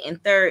said, in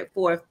third,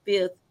 fourth,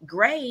 fifth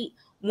grade,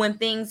 when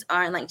things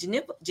are, like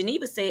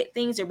Geneva said,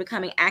 things are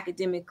becoming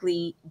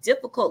academically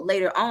difficult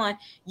later on,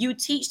 you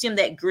teach them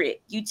that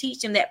grit, you teach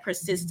them that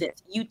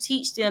persistence, you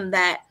teach them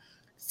that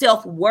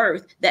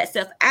self-worth, that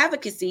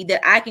self-advocacy,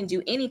 that I can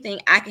do anything,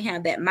 I can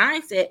have that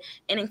mindset.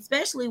 And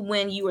especially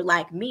when you were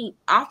like me,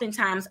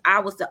 oftentimes I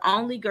was the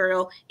only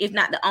girl, if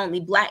not the only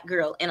Black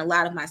girl in a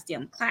lot of my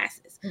STEM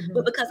classes.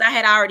 But because I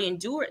had already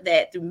endured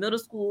that through middle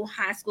school,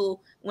 high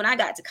school, when I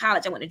got to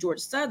college, I went to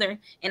Georgia Southern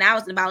and I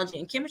was in the biology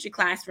and chemistry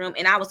classroom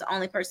and I was the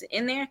only person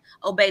in there.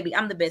 Oh, baby,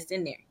 I'm the best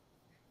in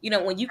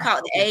there. When you call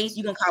it the A's,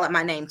 you're going to call it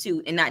my name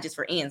too, and not just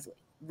for Ansley,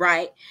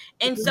 right?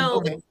 And so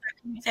my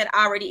parents had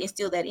already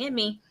instilled that in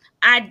me.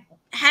 I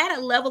had a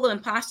level of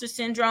imposter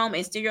syndrome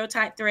and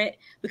stereotype threat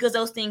because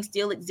those things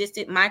still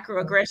existed,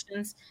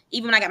 microaggressions.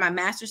 Even when I got my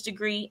master's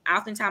degree,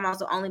 oftentimes I was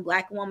the only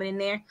Black woman in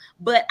there.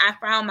 But I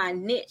found my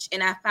niche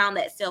and I found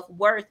that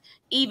self-worth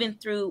even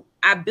through,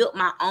 I built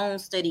my own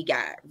study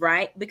guide,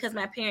 right? Because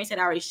my parents had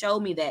already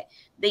showed me that.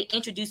 They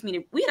introduced me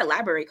to, we had a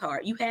library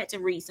card. You had to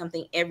read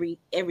something every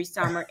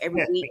summer,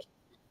 every week.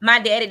 My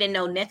daddy didn't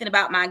know nothing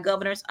about my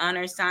governor's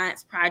honors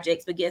science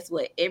projects, but guess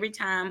what? Every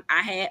time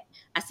I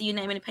see your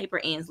name in the paper,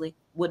 Ansley.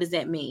 What does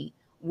that mean?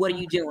 What are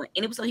you doing?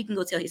 And it was so he can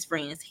go tell his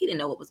friends. He didn't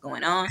know what was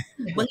going on,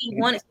 but he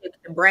wanted to be able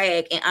to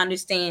brag and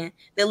understand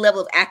the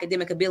level of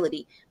academic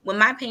ability. When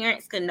my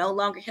parents could no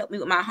longer help me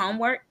with my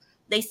homework,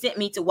 they sent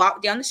me to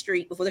walk down the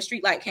street before the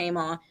street light came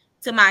on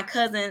to my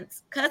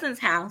cousin's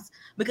house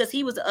because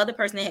he was the other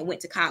person that had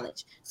went to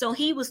college. So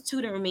he was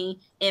tutoring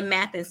me in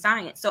math and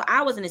science. So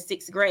I was in the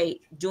 6th grade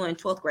doing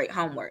 12th grade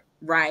homework,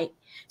 right?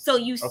 So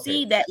you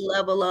see that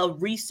level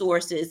of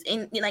resources.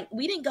 And like,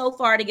 we didn't go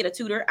far to get a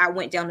tutor. I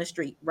went down the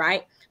street,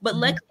 right? But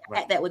luckily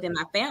I had that within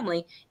my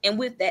family. And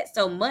with that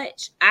so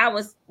much, I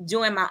was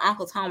doing my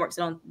uncle's homework.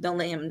 So don't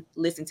let him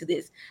listen to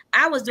this.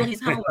 I was doing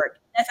his homework.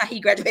 That's how he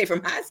graduated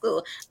from high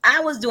school.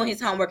 I was doing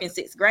his homework in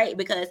 6th grade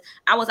because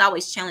I was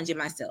always challenging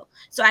myself.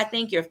 So I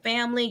think your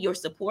family, your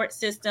support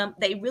system,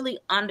 they really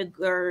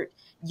undergird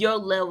your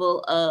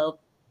level of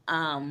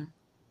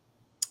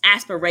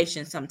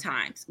aspiration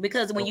sometimes,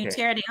 because when you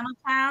tear down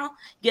a child,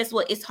 guess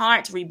what? It's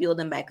hard to rebuild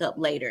them back up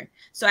later.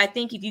 So I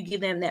think if you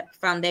give them that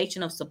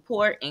foundation of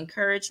support,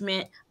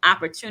 encouragement,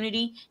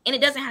 opportunity, and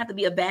it doesn't have to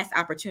be a vast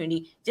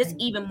opportunity, just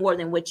even more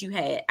than what you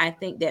had, I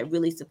think that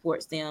really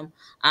supports them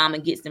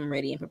and gets them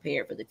ready and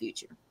prepared for the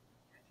future.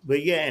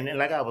 But yeah, and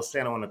like I was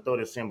saying, I want to throw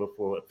this in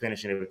before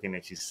finishing everything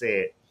that you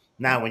said.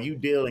 Now, when you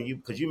deal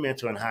because you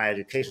mentor in higher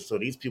education, so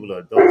these people are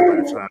adults by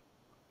the time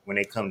when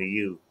they come to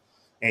you,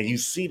 and you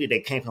see that they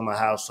came from a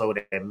household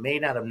that may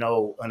not have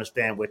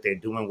understand what they're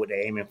doing, what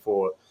they're aiming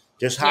for.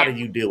 Just how do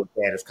you deal with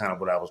that is kind of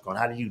what I was going.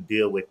 How do you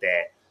deal with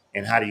that,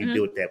 and how do you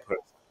deal with that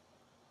person?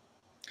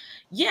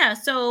 Yeah,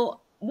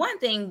 so one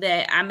thing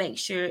that I make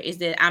sure is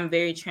that I'm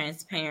very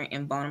transparent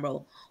and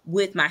vulnerable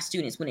with my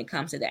students when it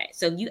comes to that.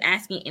 So if you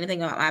ask me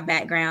anything about my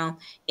background,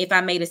 if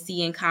I made a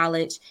C in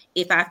college,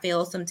 if I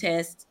failed some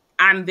tests,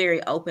 I'm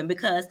very open,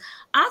 because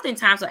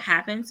oftentimes what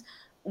happens,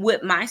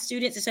 with my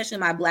students, especially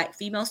my Black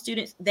female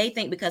students, they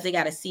think because they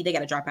got a C, they got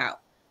to drop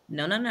out.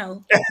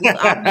 No. We've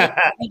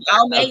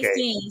all made Okay.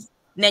 C's.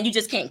 Now you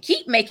just can't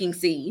keep making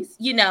C's,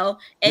 No,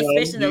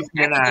 especially you those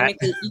cannot.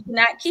 academically. You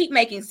cannot keep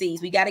making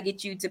C's. We got to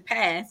get you to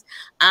pass,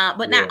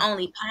 but not Yeah.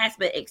 only pass,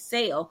 but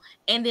excel.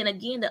 And then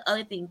again, the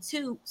other thing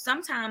too,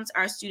 sometimes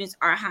our students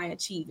are high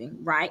achieving,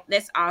 right?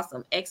 That's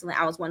awesome. Excellent.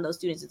 I was one of those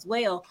students as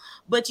well.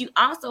 But you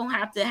also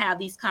have to have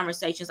these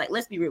conversations like,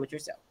 let's be real with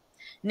yourself.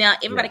 Now,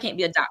 everybody Yeah. can't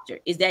be a doctor.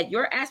 Is that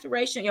your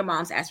aspiration, your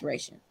mom's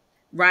aspiration?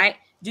 Right?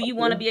 Do you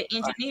want to Okay. be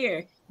an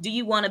engineer? Do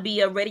you want to be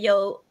a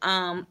radio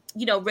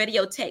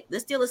tech?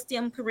 That's still a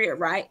STEM career,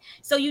 right?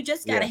 So you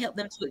just got to Yeah. help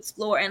them to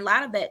explore. And a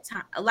lot of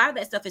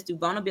that stuff is through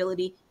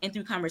vulnerability and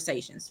through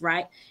conversations,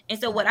 right? And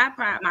so what I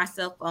pride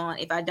myself on,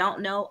 if I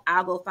don't know,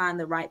 I'll go find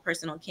the right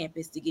person on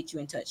campus to get you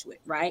in touch with,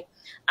 right?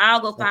 I'll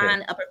go Okay.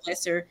 find a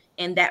professor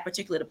in that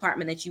particular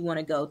department that you want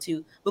to go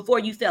to before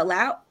you fell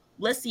out.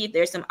 Let's see if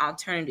there's some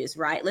alternatives,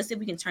 right? Let's see if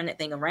we can turn that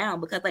thing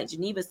around. Because like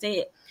Geneva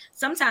said,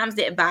 sometimes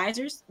the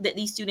advisors that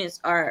these students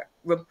are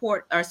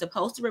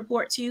supposed to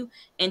report to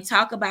and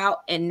talk about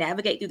and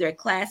navigate through their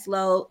class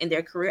load and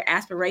their career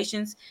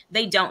aspirations,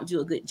 they don't do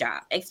a good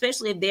job,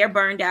 especially if they're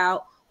burned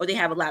out or they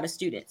have a lot of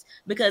students.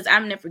 Because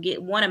I'm gonna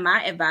forget one of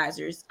my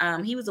advisors,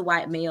 he was a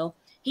white male.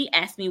 He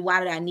asked me why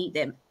did I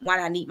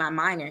need my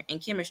minor in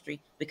chemistry,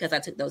 because I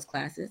took those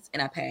classes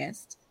and I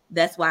passed.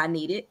 That's why I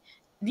need it.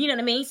 You know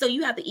what I mean? So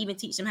you have to even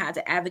teach them how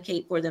to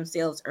advocate for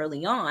themselves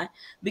early on,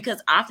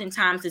 because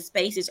oftentimes the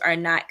spaces are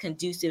not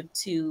conducive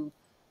to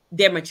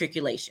their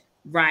matriculation,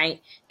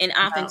 right? And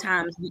Now,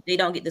 oftentimes they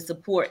don't get the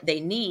support they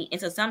need.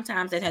 And so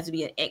sometimes that has to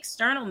be an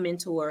external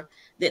mentor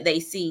that they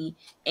see.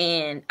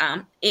 And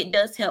it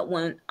does help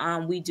when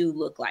we do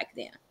look like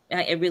them.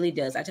 It really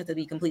does. I just have to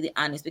be completely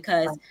honest,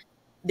 because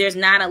there's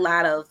not a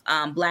lot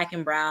of Black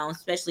and brown,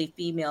 especially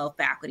female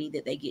faculty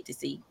that they get to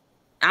see.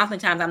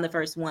 Oftentimes I'm the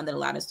first one that a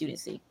lot of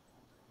students see.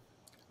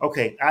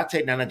 okay, I'll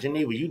take down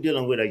Geneva. You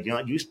dealing with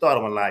you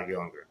started a lot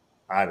younger,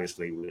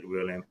 obviously, with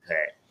real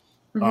impact.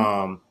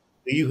 Mhm.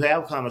 Do you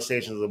have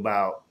conversations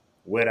about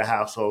where the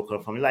household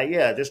come from? Like,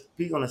 yeah, just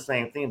speak on the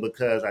same thing,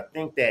 because I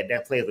think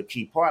that plays a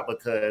key part,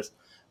 because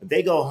if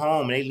they go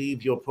home and they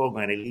leave your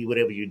program, they leave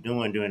whatever you're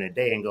doing during the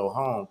day and go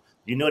home,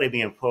 they're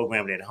being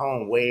programmed at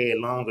home way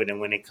longer than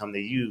when they come to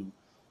you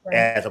Right.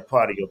 as a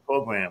part of your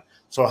program.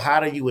 So how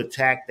do you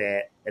attack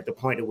that at the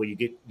point where you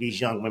get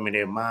these young women,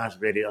 their minds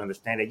ready to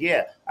understand that,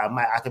 yeah,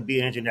 I could be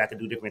an engineer, I could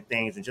do different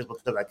things, and just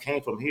because I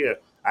came from here,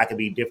 I could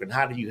be different.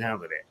 How do you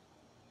handle that?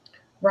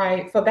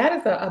 Right. So that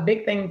is a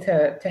big thing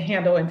to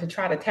handle and to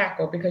try to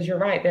tackle, because you're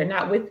right. They're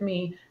not with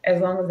me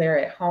as long as they're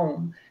at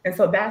home. And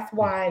so that's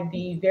why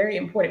the very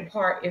important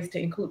part is to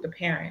include the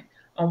parent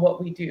on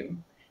what we do.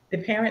 The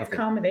parents Okay.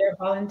 come and they're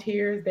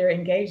volunteers, they're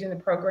engaged in the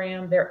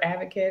program, they're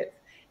advocates,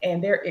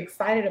 and they're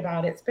excited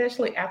about it,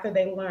 especially after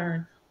they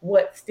learn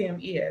what STEM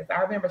is.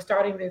 I remember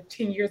starting this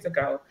 10 years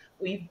ago.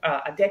 We've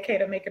a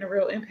decade of making a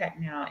real impact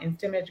now in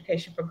STEM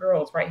education for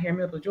girls right here in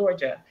Middle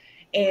Georgia.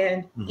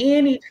 And Mhm.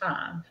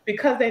 anytime,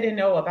 because they didn't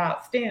know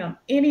about STEM,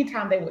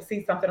 anytime they would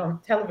see something on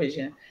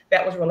television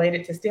that was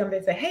related to STEM,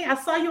 they'd say, "Hey, I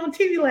saw you on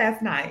TV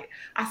last night.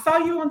 I saw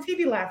you on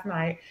TV last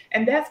night."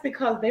 And that's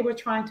because they were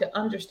trying to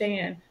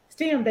understand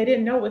STEM. They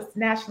didn't know it's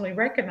nationally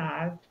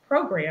recognized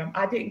program.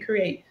 I didn't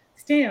create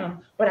STEM,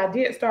 but I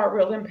did start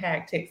Real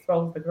Impact to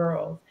expose the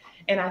girls.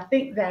 And I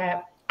think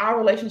that our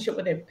relationship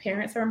with their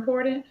parents are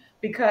important,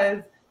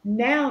 because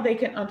now they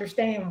can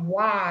understand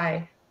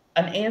why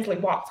an Ansley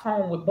walks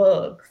home with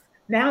bugs.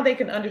 Now they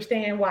can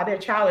understand why their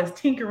child is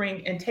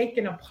tinkering and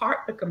taking apart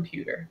the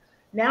computer.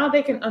 Now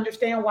they can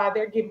understand why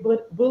they're getting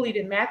bullied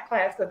in math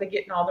class because they're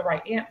getting all the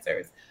right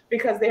answers,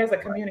 because there's a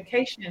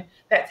communication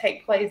that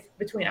takes place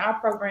between our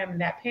program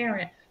and that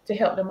parent to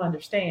help them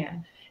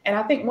understand. And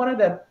I think one of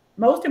the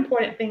most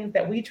important things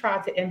that we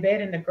try to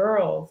embed in the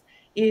girls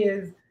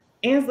is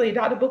Ansley,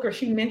 Dr. Booker,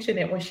 she mentioned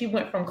it when she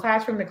went from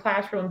classroom to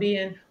classroom,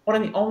 being one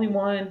of the only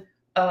one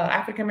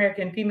African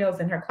American females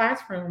in her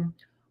classroom.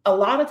 A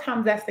lot of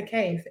times that's the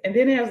case. And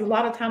then there's a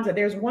lot of times that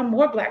there's one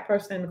more Black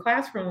person in the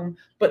classroom,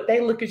 but they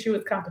look at you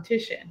as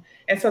competition.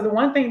 And so the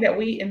one thing that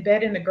we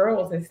embed in the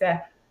girls is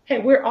that, hey,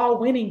 we're all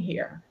winning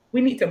here.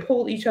 We need to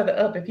pull each other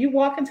up. If you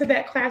walk into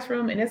that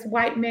classroom and it's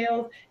white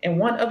males and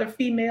one other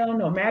female,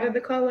 no matter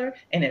the color,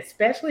 and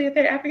especially if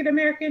they're African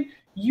American,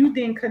 you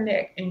then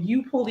connect and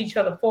you pull each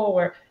other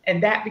forward,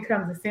 and that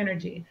becomes a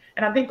synergy.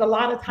 And I think a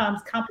lot of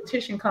times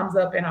competition comes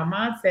up in our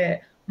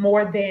mindset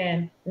more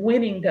than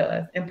winning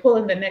does and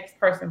pulling the next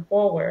person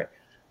forward.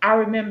 I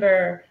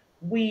remember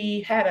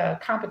we had a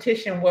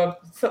competition where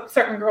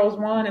certain girls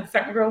won and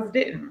certain girls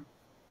didn't.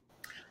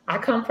 I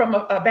come from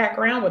a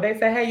background where they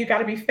say, hey, you got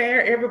to be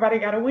fair, everybody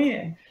got to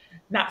win.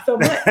 Not so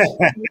much.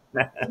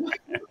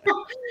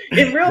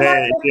 In real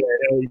life,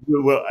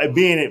 Well,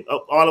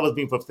 all of us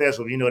being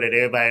professionals, you know that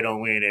everybody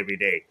don't win every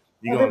day.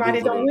 You're gonna everybody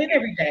lose a don't little win bit.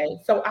 every day.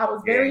 So I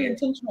was Yeah, very yeah.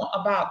 intentional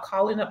about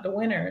calling up the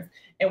winners.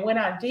 And when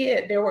I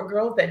did, there were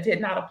girls that did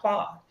not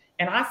applaud.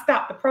 And I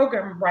stopped the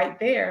program right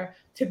there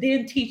to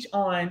then teach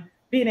on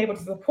being able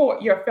to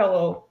support your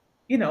fellow,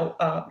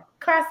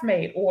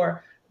 classmate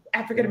or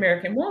African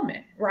American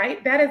woman,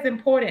 right? That is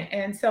important.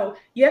 And so,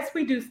 yes,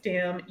 we do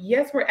STEM.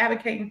 Yes, we're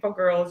advocating for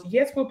girls.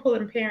 Yes, we're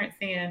pulling parents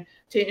in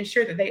to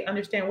ensure that they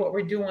understand what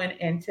we're doing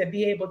and to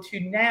be able to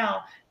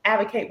now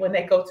advocate when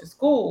they go to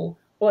school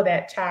for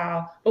that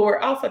child. But we're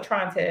also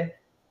trying to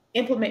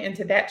implement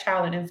into that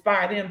child and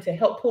inspire them to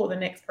help pull the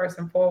next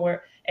person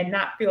forward and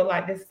not feel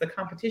like this is a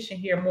competition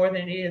here more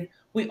than it is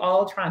we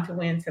all trying to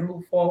win to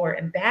move forward.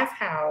 And that's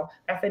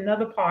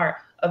another part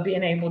of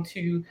being able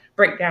to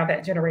break down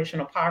that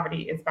generational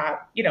poverty is by,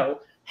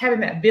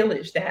 having that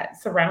village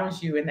that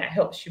surrounds you and that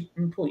helps you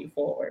and pull you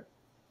forward.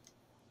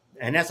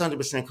 And that's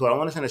 100% cool. I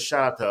want to send a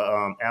shout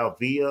out to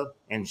Alvia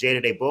and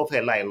Jada. They both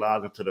had like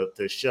logged into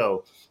the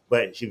show.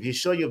 But if you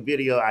show your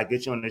video, I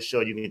get you on the show.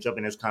 You can jump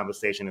in this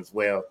conversation as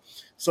well.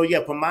 So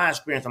yeah, from my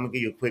experience, I'm gonna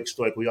give you a quick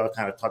story. We all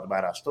kind of talked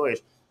about our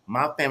stories.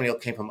 My family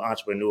came from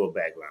entrepreneurial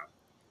background.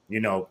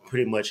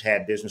 Pretty much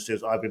had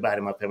businesses. Everybody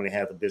in my family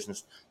has a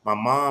business. My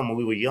mom, when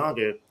we were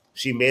younger,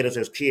 she made us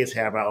as kids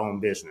have our own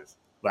business.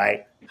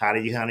 Right? How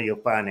do you handle your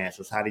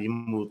finances? How do you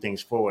move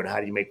things forward? How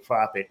do you make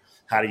profit?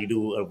 How do you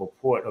do a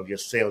report of your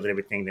sales and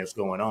everything that's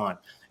going on?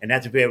 And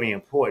that's very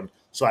important.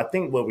 So I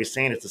think what we're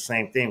saying is the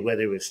same thing,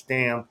 whether it's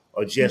STEM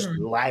or just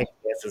life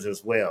lessons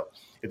as well.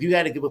 If you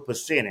had to give a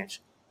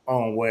percentage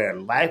on where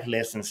life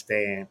lessons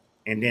stand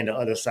and then the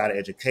other side of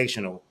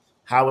educational,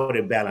 how would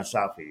it balance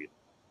out for you?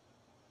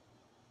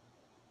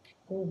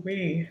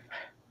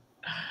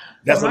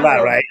 That's a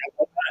lot, right?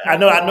 I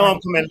know I'm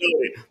coming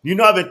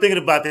loaded. I've been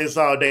thinking about this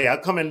all day.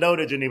 I'm coming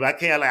loaded, Geneva. I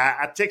can't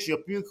I text you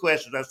a few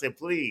questions. I said,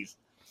 please.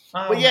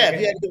 But yeah, if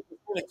you had to do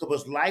it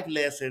was life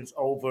lessons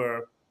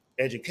over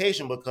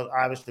education, because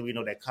obviously we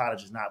know that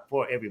college is not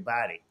for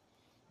everybody.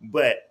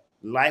 But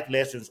life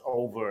lessons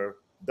over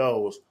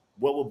those,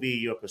 what would be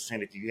your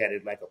percentage? If you had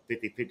it like a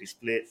 50-50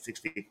 split,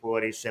 60-40,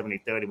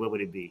 70-30, what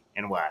would it be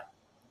and why?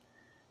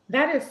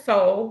 That is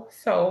so,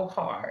 so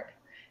hard.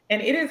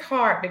 And it is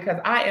hard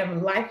because I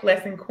am life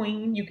lesson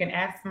queen. You can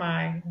ask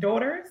my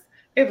daughters.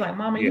 It's like,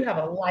 Mama, you have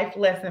a life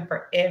lesson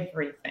for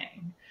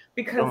everything.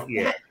 Because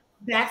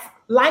that's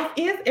life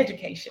is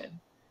education.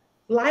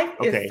 Life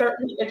is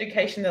certainly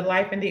education. The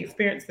life and the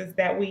experiences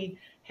that we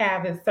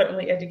have is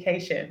certainly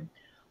education.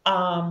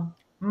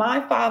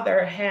 My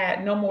father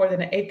had no more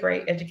than an 8th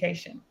grade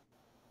education.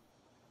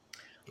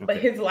 But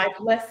his life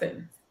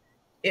lessons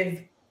is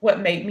what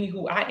made me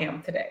who I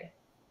am today.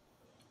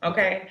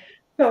 Okay.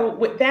 So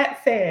with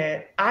that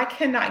said, I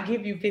cannot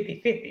give you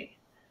 50-50.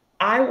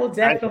 I will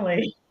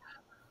definitely,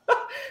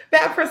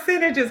 that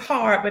percentage is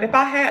hard, but if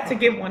I had to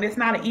give one, it's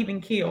not an even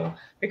kill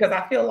because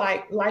I feel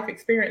like life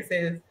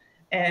experiences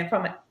and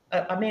from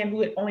a man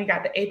who had only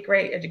got the 8th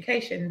grade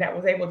education that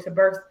was able to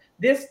birth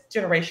this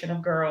generation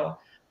of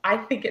girl, I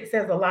think it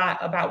says a lot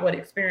about what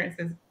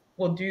experiences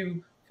will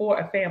do for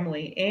a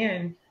family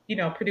and,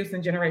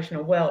 producing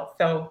generational wealth.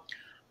 So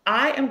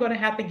I am going to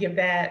have to give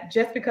that,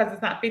 just because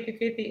it's not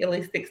 50-50, at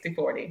least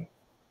 60-40.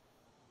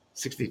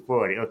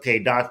 60-40. Okay,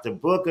 Dr.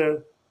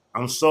 Booker,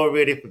 I'm so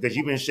ready because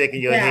you've been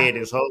shaking your head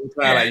this whole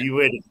time like you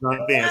ready to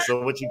jump in.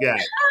 So what you got?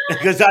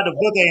 Because Dr.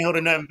 Booker ain't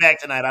holding nothing back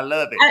tonight. I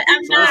love it.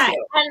 I'm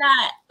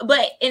not.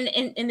 But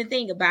and the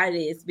thing about it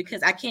is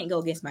because I can't go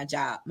against my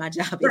job. My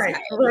job is right.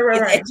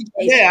 Education.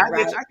 Yeah,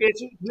 I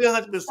get you. We're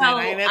 100%. So,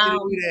 I ain't happy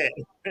to do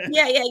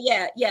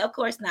that. Yeah. Of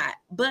course not.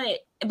 But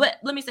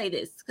let me say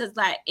this, because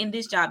like in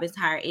this job it's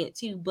higher ed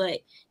too. But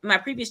in my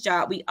previous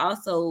job, we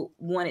also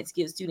wanted to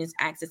give students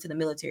access to the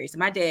military. So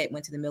my dad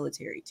went to the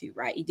military too,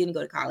 right? He didn't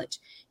go to college.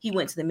 He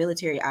went to the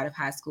military out of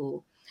high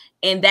school.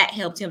 And that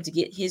helped him to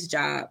get his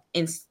job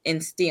in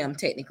STEM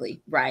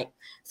technically, right?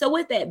 So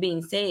with that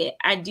being said,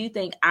 I do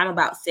think I'm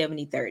about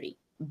 70-30.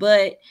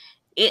 But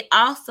it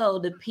also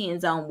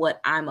depends on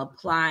what I'm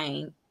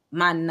applying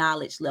my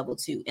knowledge level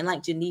to. And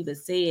like Geneva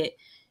said,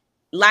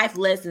 life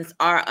lessons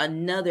are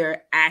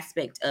another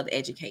aspect of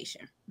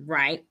education,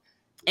 right?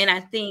 And I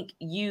think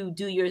you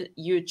do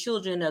your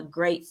children a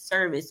great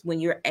service when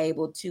you're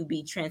able to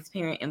be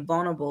transparent and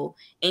vulnerable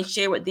and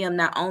share with them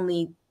not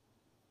only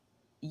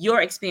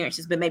your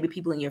experiences, but maybe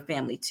people in your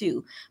family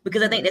too,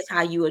 because I think that's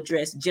how you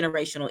address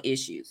generational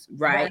issues,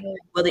 right?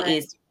 Whether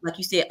it's, like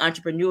you said,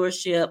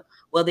 entrepreneurship,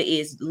 whether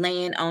it's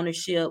land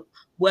ownership,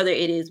 whether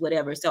it is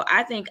whatever. So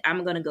I think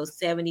I'm going to go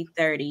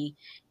 70-30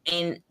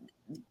 and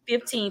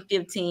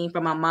 15-15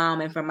 from my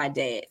mom and from my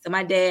dad. So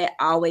my dad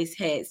always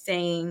had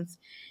sayings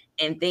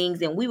and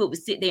things, and we would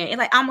sit there and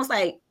like almost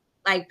like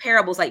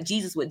parables like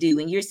Jesus would do.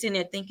 And you're sitting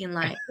there thinking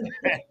like,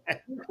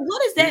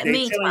 what does that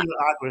mean? They're telling you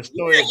an awkward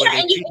story, but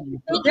they're teaching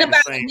you thinking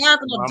about it now as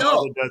an adult. My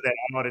mother does that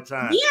all the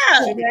time.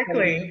 Yeah,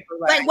 exactly.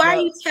 Like, why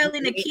are you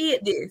telling a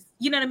kid this?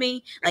 You know what I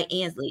mean? Like,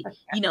 Ansley,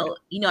 I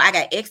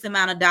got X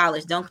amount of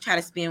dollars. Don't try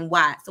to spend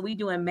Y. So we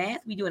doing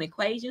math, we doing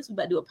equations, we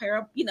about to do a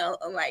parable.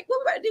 I'm like, what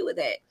we about to do with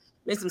that?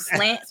 With some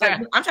slants. Like,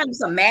 I'm trying to do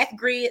some math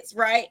grids,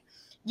 right?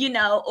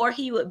 Or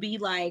he would be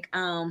like,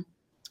 I'm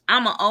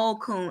an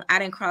old coon. I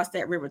didn't cross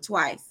that river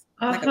twice.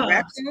 like a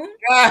raccoon.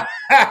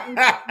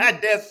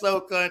 That's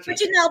so country.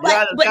 But you know,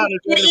 but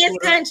it is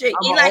country.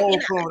 I'm an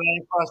old fool. I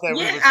ain't crossed that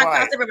river twice. I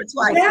crossed the river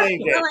twice.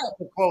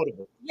 That.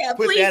 Quotable. Yeah,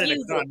 please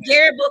use it.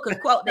 Gary Booker,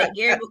 quote that.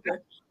 Gary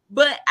Booker.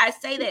 But I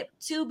say that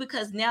too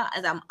because now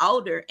as I'm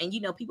older, and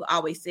you know, people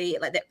always say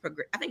it like that.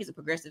 I think it's a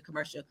Progressive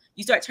commercial.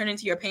 You start turning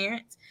to your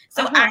parents.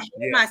 So I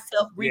hear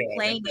myself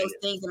replaying those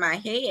things in my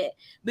head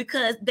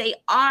because they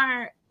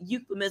are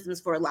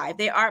euphemisms for life.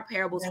 They are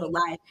parables for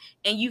life.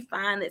 And you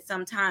find that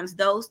sometimes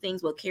those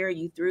things will carry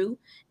you through,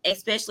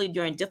 especially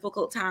during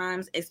difficult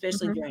times,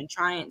 especially during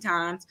trying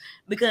times,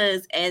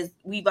 because as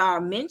we've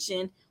all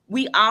mentioned,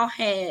 we all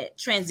had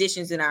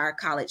transitions in our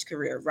college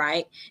career,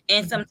 right?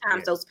 And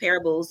sometimes those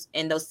parables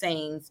and those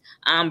sayings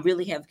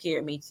really have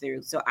carried me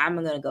through. So I'm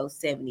going to go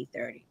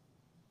 70-30.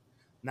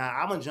 Now,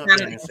 I'm going to jump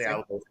in and say I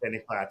will go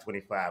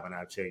 75-25, and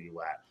I'll tell you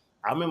why.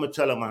 I remember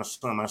telling my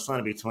son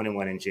will be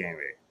 21 in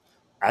January.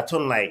 I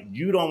told him, like,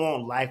 you don't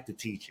want life to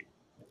teach you.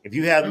 If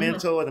you have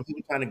mentors and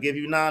people trying to give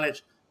you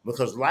knowledge,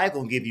 because life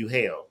will give you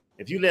hell.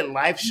 If you let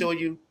life show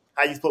you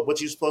what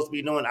you're supposed to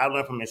be doing, I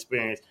learned from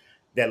experience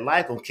that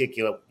life will kick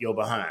your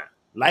behind.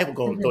 Life will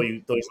go throw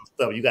you some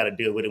stuff. You got to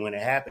deal with it when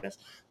it happens.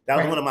 That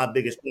was one of my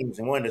biggest things.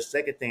 And one of the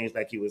second things,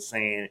 like you were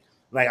saying,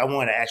 like I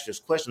wanted to ask this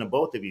question to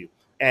both of you.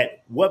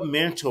 At what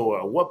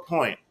mentor, what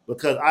point,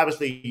 because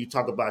obviously you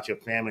talk about your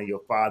family, your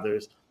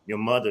fathers, your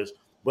mothers,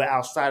 but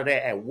outside of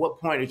that, at what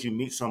point did you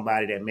meet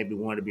somebody that maybe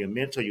wanted to be a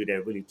mentor to you,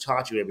 that really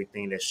taught you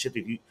everything, that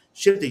shifted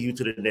you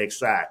to the next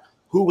side?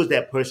 Who was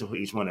that person for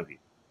each one of you?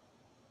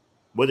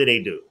 What did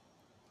they do?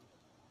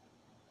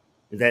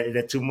 Is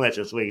that too much?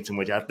 That's way too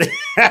much, I think.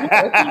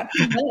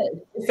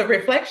 It's a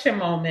reflection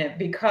moment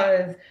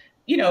because,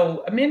 you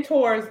know,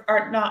 mentors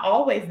are not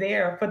always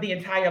there for the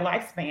entire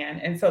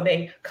lifespan. And so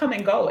they come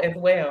and go as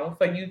well.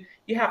 So you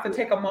have to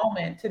take a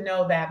moment to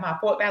know that my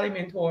Fort Valley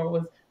mentor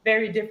was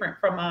very different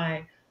from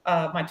my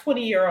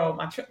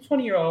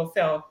 20-year-old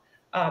self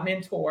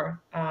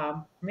mentor.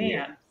 So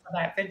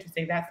that's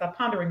interesting. That's a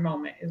pondering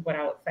moment is what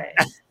I would say.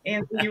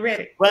 And you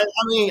ready? Well,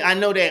 I mean, I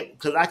know that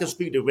because I can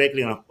speak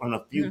directly on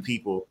a few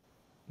people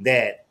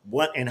that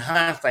what in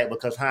hindsight,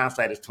 because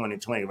hindsight is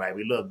 2020, right?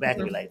 We look back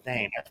and be like,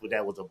 dang, that's what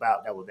that was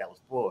about. That was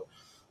for.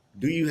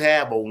 Do you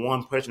have a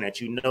one person that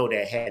you know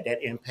that had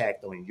that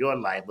impact on your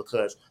life?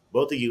 Because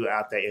both of you are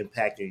out there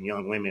impacting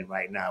young women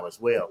right now as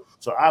well.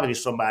 So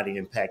obviously somebody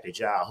impacted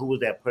y'all. Who was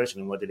that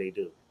person and what did they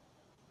do?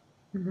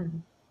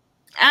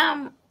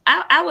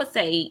 I would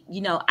say,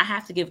 you know, I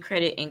have to give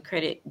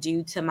credit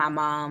due to my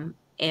mom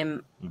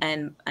and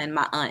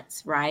my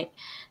aunts, right?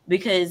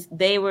 Because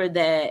they were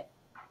that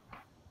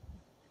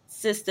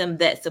system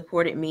that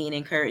supported me and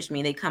encouraged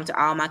me. They came to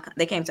all my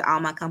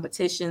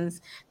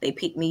competitions. They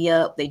picked me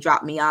up. They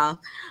dropped me off.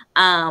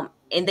 And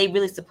they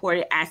really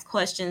supported, asked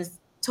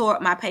questions, tore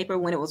up my paper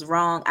when it was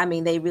wrong. I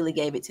mean, they really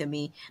gave it to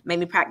me, made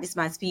me practice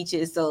my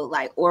speeches. So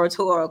like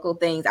oratorical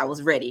things, I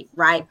was ready,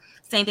 right?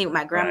 Same thing with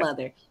my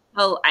grandmother. Right.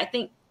 So I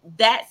think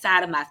that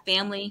side of my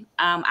family,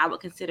 I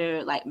would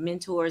consider like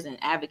mentors and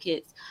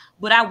advocates.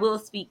 But I will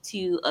speak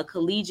to a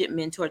collegiate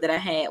mentor that I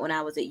had when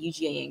I was at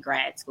UGA in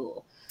grad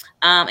school.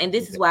 And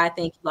this is why I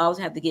think you always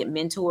have to get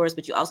mentors,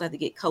 but you also have to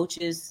get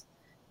coaches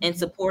and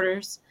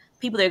supporters,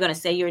 people that are going to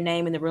say your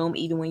name in the room,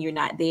 even when you're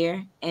not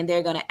there, and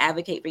they're going to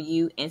advocate for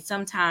you. And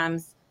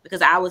sometimes,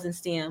 because I was in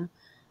STEM,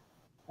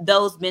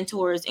 those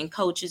mentors and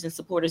coaches and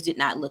supporters did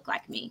not look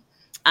like me.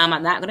 I'm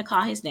not going to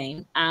call his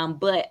name,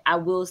 but I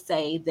will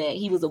say that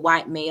he was a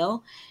white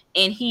male,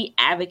 and he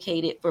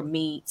advocated for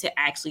me to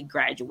actually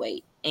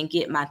graduate and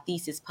get my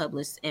thesis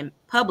published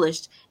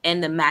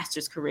in the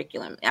master's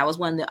curriculum. I was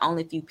one of the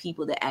only few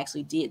people that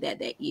actually did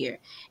that year.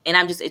 And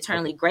I'm just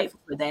eternally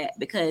grateful for that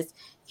because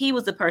he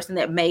was the person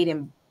that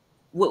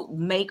would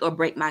make or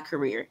break my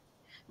career,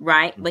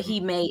 right? But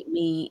he made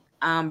me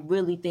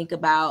really think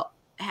about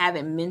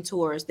having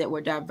mentors that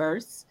were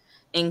diverse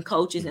and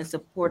coaches and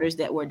supporters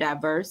that were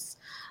diverse.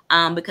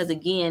 Because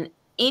again,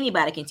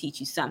 anybody can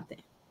teach you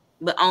something,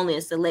 but only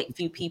a select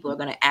few people are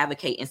going to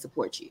advocate and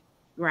support you,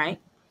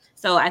 right?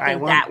 So I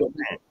think that would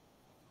be.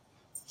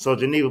 So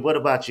Geneva, what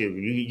about you?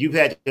 You've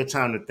had your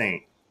time to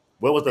think.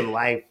 What was the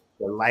life?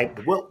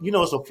 Well, you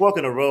know, it's a fork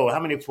in the road. How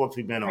many forks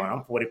have you been on?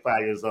 I'm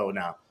 45 years old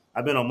now.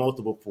 I've been on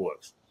multiple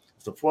forks.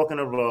 It's a fork in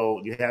the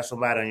road. You have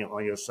somebody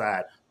on your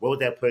side. What was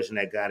that person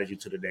that guided you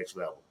to the next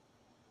level?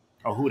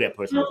 Or who that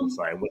person was? I'm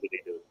sorry. What did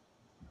they do?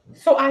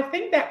 So I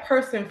think that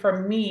person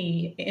for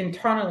me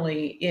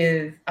internally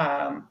is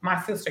my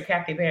sister,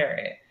 Kathy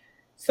Barrett.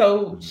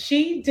 So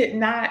she did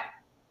not,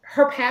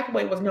 her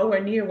pathway was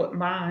nowhere near what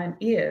mine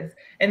is.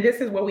 And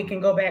this is where we can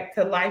go back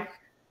to life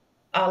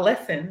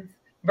lessons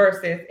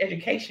versus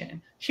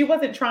education. She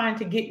wasn't trying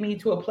to get me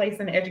to a place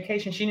in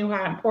education. She knew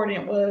how important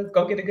it was.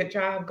 Go get a good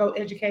job, go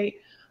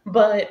educate.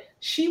 But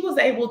she was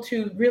able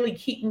to really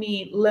keep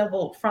me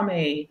leveled from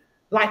a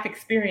life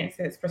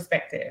experiences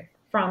perspective,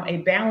 from a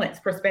balance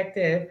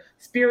perspective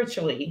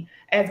spiritually,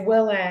 as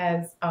well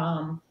as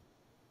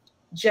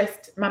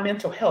just my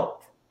mental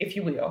health, if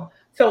you will.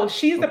 So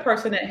she's the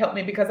person that helped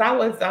me because I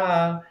was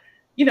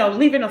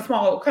leaving a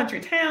small country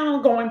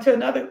town, going to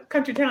another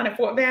country town in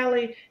Fort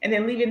Valley, and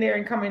then leaving there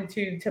and coming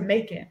to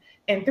Macon.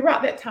 And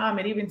throughout that time,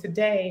 and even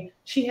today,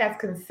 she has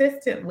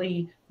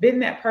consistently been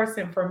that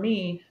person for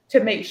me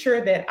to make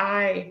sure that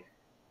I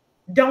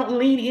don't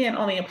lean in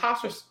on the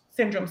imposter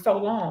syndrome so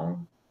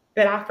long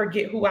that I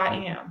forget who I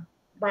am,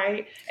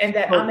 right? And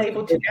that I'm So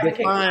able to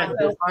advocate for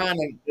myself.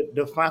 define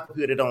for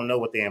people that don't know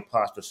what the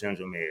imposter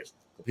syndrome is.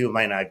 People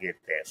might not get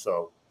that.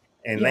 So,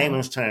 in Yeah.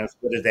 layman's terms,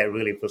 what is that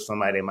really for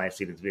somebody that might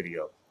see this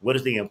video? What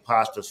is the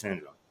imposter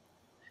syndrome?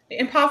 The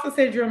imposter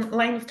syndrome,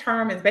 layman's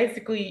term, is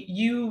basically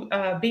you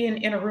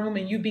being in a room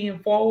and you being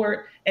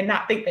forward and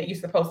not think that you're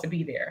supposed to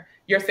be there.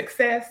 Your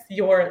success,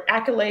 your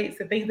accolades,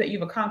 the things that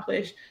you've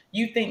accomplished,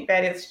 you think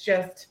that it's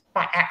just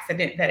by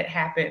accident that it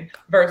happened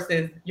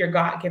versus your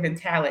God-given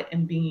talent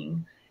and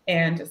being.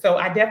 And so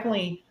I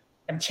definitely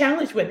am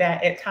challenged with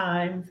that at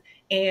times.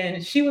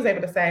 And she was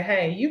able to say,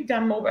 "Hey, you've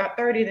done more about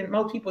 30 than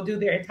most people do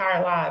their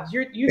entire lives.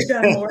 You've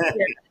done more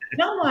here."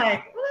 And I'm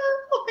like, well,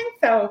 I don't think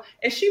so.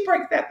 And she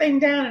breaks that thing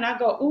down, and I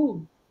go,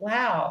 ooh,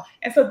 wow.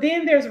 And so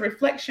then there's a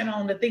reflection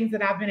on the things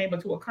that I've been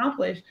able to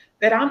accomplish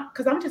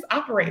because I'm just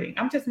operating,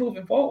 I'm just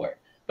moving forward.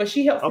 But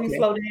she helps me Okay.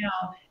 slow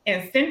down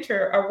and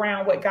center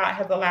around what God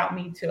has allowed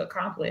me to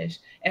accomplish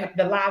and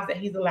the lives that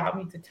He's allowed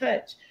me to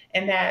touch,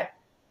 and that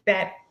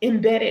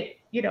embedded,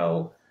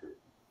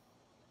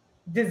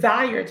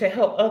 desire to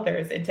help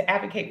others and to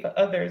advocate for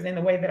others in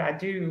the way that I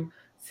do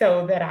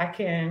so that I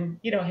can,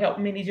 help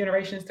many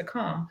generations to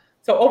come.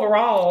 So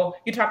overall,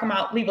 you're talking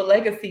about leave a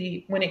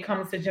legacy when it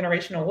comes to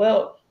generational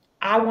wealth.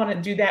 I want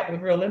to do that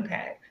with real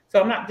impact.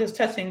 So I'm not just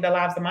touching the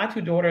lives of my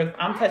two daughters,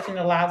 I'm touching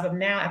the lives of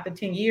now, after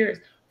 10 years,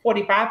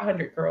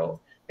 4,500 girls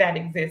that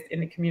exist in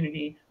the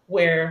community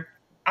where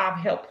I've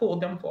helped pull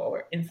them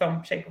forward in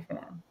some shape or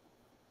form.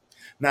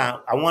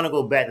 Now, I want to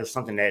go back to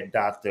something that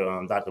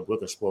Dr.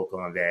 Booker spoke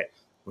on that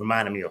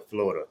reminded me of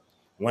Florida.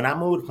 When I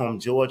moved from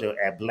Georgia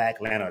at Black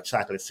Land or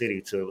Chocolate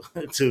City to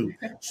to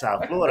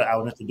South Florida, I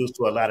was introduced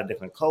to a lot of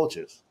different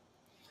cultures.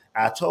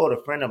 I told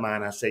a friend of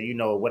mine, I said,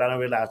 what I didn't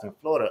realize in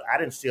Florida, I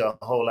didn't see a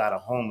whole lot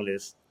of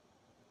homeless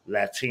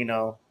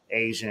Latino,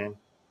 Asian,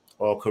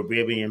 or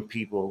Caribbean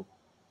people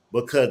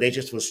because they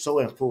just was so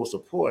in full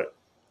support.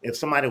 If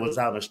somebody was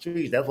out in the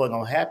streets, that wasn't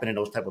gonna happen in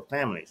those type of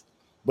families.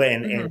 But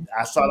and Mhm.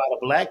 I saw a lot of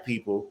black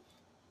people,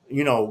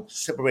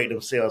 separate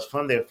themselves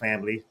from their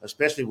family,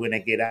 especially when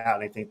they get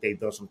out and they think they've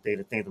done some things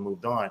and things have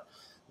moved on.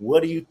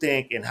 What do you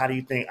think, and how do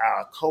you think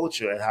our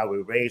culture and how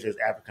we're raised as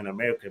African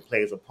American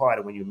plays a part?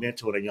 And when you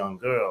mentor a young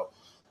girl,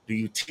 do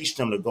you teach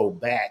them to go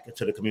back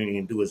to the community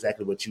and do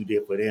exactly what you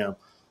did for them,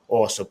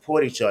 or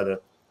support each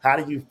other? How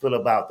do you feel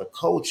about the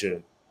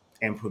culture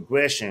and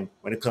progression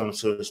when it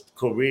comes to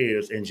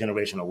careers and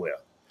generational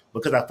wealth?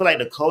 Because I feel like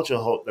the culture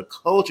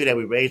that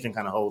we raised in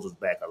kind of holds us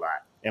back a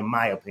lot, in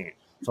my opinion.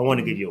 So I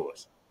want to get Mhm.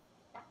 yours.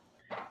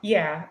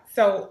 Yeah.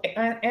 So,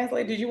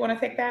 Ansley, did you want to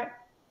take that?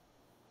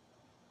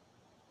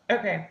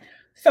 Okay.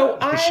 So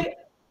I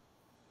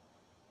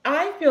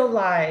feel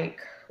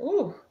like,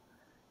 ooh,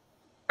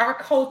 our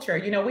culture,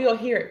 we'll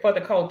hear it for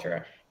the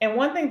culture. And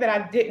one thing that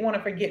I didn't want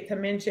to forget to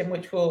mention,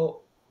 which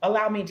will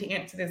allow me to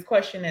answer this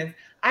question, is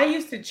I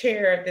used to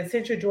chair the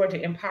Central Georgia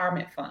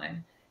Empowerment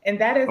Fund, and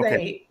that is Okay.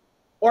 a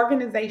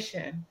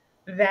organization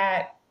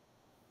that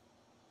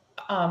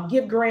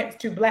give grants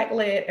to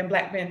Black-led and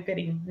Black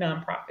benefiting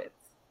nonprofits.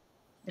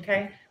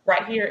 Okay, Okay.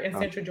 right here in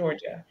Um, Central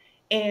Georgia.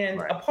 And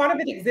right. a part of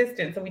its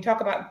existence, and we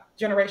talk about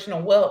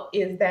generational wealth,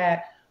 is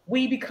that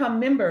we become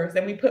members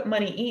and we put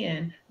money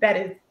in that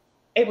is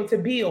able to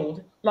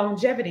build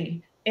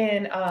longevity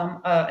and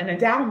an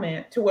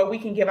endowment to where we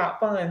can give out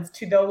funds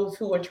to those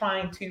who are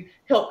trying to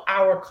help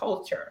our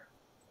culture.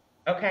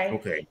 Okay.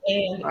 Okay.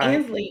 And All right.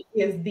 Inslee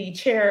is the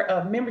chair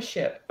of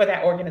membership for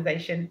that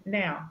organization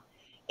now.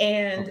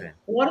 And Okay.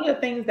 one of the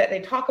things that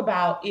they talk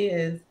about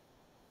is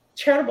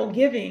charitable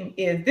giving.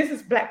 This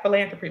is Black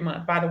Philanthropy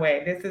Month, by the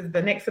way. This is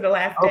the next to the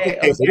last Okay. day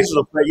of So this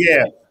is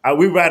yeah.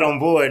 We right on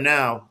board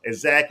now.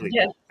 Exactly.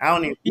 yes, I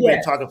don't even. We've been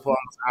yes. talking for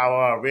almost an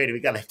hour already. We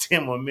got like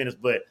 10 more minutes,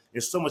 but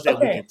there's so much that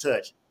we Okay, can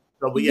touch.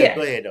 So, but yeah,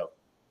 go yes. ahead though.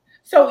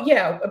 So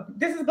yeah,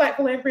 this is Black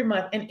Philanthropy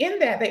Month, and in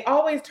that they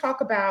always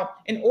talk about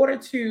in order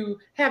to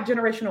have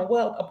generational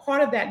wealth, a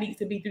part of that needs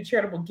to be through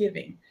charitable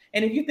giving.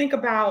 And if you think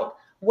about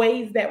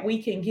ways that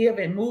we can give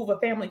and move a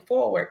family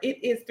forward,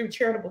 it is through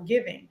charitable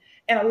giving.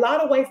 And a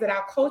lot of ways that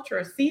our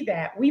culture see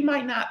that, we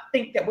might not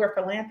think that we're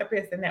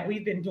philanthropists and that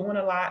we've been doing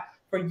a lot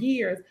for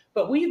years,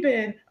 but we've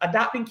been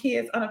adopting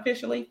kids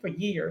unofficially for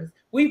years.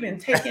 We've been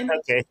taking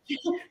Okay.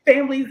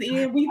 families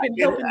in, we've I been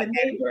get it. helping I the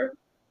get it. neighbor,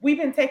 we've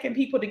been taking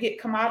people to get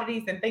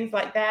commodities and things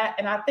like that.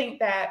 And I think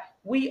that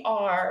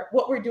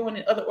what we're doing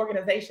in other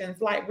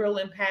organizations like Real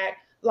Impact,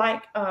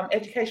 like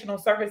educational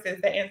services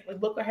that Anthony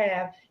Booker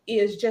have,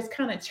 is just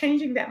kind of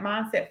changing that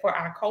mindset for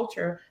our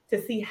culture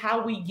to see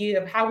how we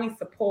give, how we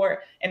support,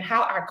 and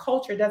how our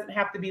culture doesn't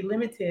have to be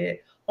limited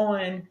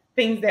on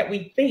things that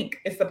we think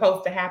is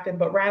supposed to happen,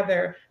 but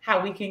rather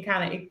how we can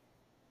kind of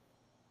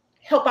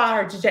help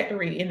our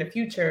trajectory in the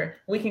future.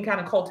 We can kind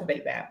of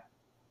cultivate that.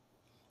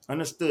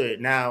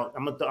 Understood. Now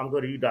I'm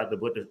going to you, Dr.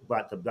 Booker,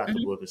 Dr.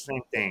 Mhm. Booker.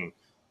 Same thing.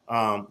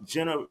 Our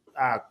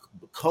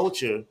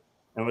culture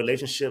and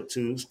relationship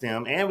to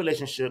STEM and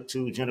relationship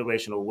to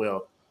generational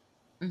wealth.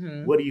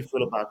 Mhm. What do you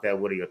feel about that?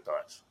 What are your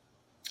thoughts?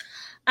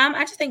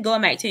 I just think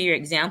going back to your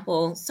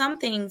example, some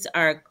things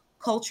are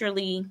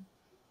culturally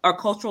or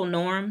cultural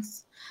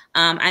norms.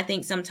 I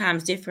think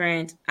sometimes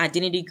different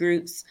identity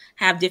groups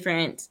have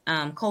different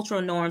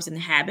cultural norms and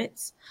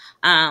habits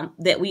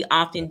that we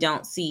often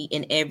don't see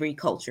in every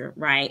culture,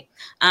 right?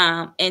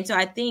 And so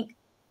I think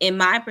in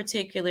my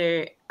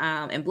particular,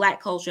 in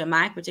Black culture, in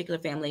my particular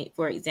family,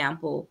 for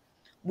example,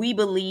 we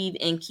believe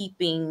in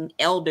keeping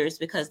elders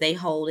because they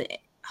hold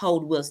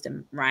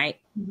wisdom, right?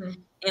 Mhm.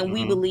 And Hmm.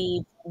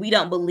 we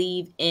don't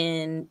believe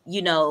in,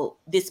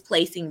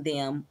 displacing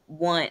them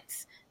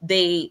once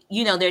they,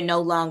 they're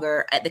no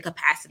longer at the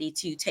capacity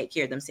to take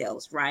care of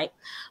themselves, right?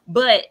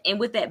 But and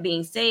with that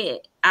being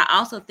said, I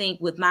also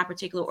think with my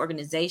particular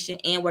organization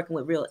and working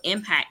with Real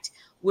Impact,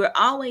 we're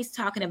always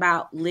talking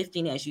about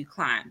lifting as you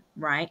climb,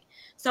 right?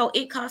 So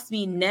it costs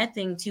me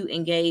nothing to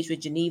engage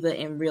with Geneva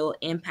and Real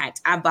Impact.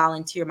 I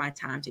volunteer my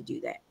time to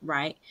do that,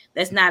 right?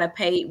 That's not a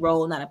paid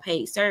role, not a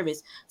paid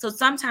service. So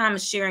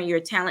sometimes sharing your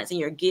talents and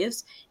your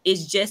gifts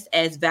is just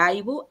as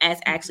valuable as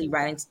actually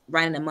Mhm.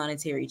 writing a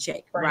monetary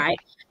check, Right. right?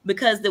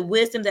 Because the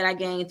wisdom that I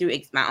gained through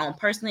my own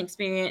personal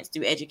experience,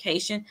 through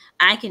education,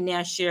 I can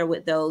now share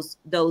with those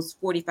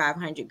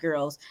 4,500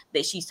 girls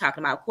that she's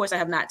talking about. Of course, I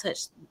have not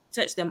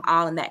touched them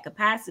all in that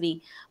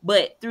capacity,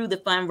 but through the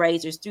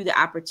fundraisers, through the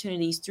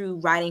opportunities, through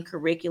writing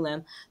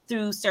curriculum,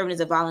 through serving as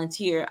a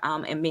volunteer,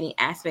 in many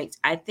aspects,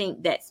 I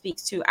think that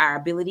speaks to our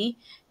ability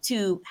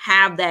to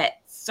have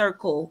that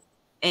circle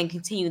and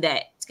continue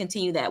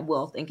that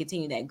wealth and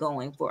continue that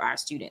going for our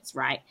students,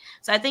 right?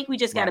 So I think we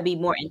just got to Right. be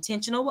more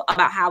intentional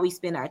about how we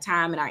spend our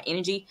time and our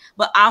energy,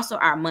 but also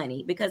our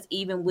money, because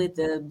even with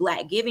the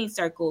Black Giving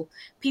Circle,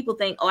 people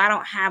think, oh, I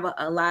don't have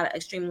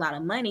extreme lot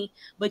of money,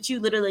 but you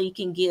literally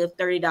can give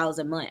 $30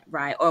 a month,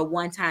 right? Or a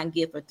one-time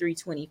gift for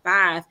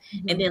 $325.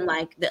 And Mhm. then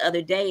like the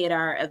other day at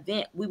our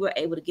event, we were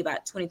able to give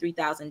out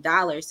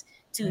 $23,000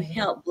 to Right.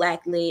 help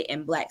Black led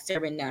and Black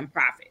serving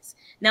nonprofits.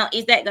 Now,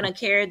 is that going to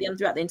carry them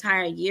throughout the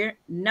entire year?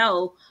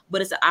 No,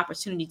 but it's an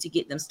opportunity to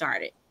get them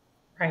started.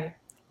 Right.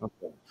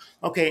 Okay.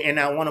 Okay, and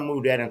I want to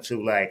move that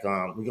into like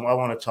I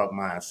want to talk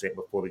mindset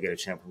before we get a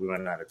chance. We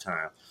run out of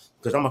time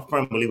because I'm a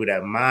firm believer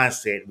that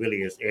mindset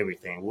really is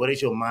everything. What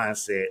is your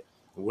mindset?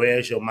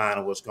 Where's your mind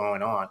and what's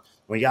going on?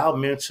 When y'all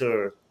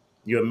mentor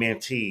your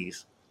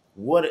mentees,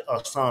 what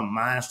are some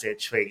mindset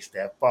traits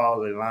that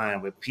fall in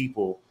line with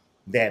people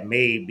that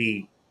may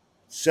be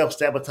self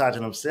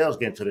sabotaging themselves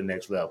getting to the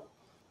next level?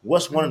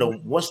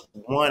 Mhm. What's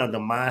one of the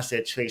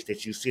mindset traits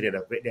that you see that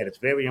is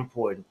very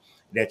important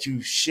that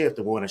you shift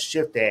or want to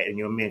shift that in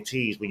your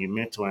mentees when you're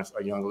mentoring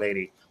a young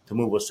lady to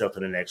move herself to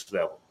the next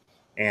level?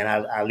 And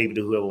I leave it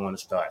to whoever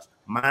wants to start.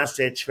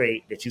 Mindset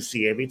trait that you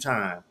see every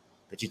time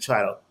that you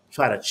try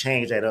to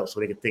change that up so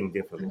they can think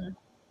differently.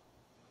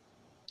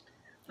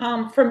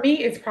 Mhm. For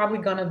me, it's probably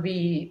going to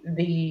be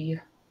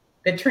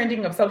the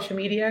trending of social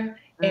media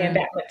and Mm,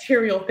 that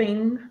material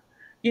thing,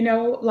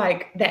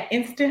 like that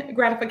instant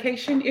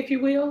gratification, if you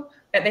will,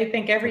 that they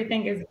think Okay.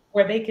 everything is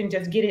where they can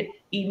just get it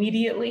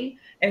immediately.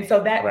 And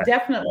so that Right.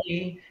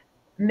 definitely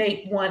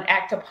make one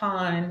act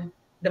upon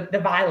the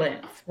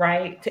violence,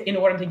 right? In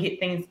order to get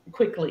things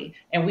quickly.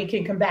 And we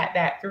can combat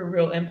that through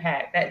Real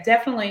Impact. That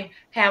definitely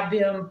have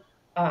them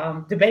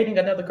debating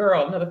another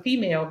girl, another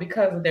female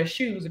because of their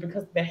shoes or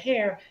because of their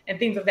hair and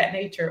things of that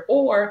nature.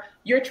 Or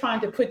you're trying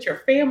to put your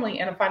family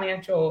in a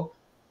financial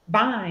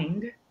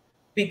bind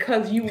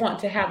because you want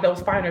to have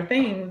those finer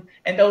things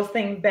and those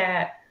things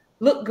that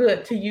look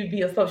good to you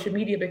via social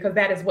media because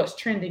that is what's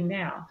trending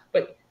now.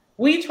 But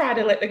we try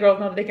to let the girls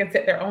know that they can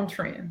set their own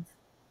trends.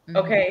 mhm,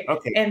 Okay.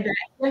 Okay. And that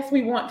yes,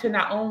 we want to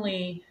not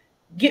only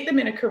get them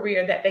in a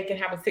career that they can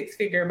have a six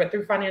figure, but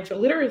through financial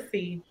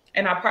literacy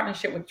and our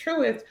partnership with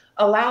Truist,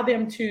 allow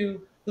them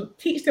to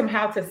teach them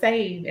how to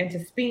save and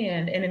to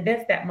spend and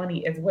invest that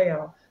money as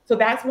well. So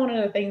that's one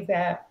of the things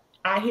that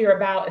I hear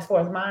about as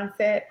far as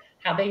mindset,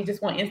 how they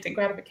just want instant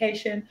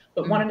gratification.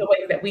 But one mhm. of the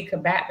ways that we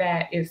combat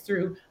that is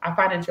through our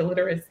financial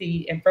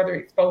literacy and further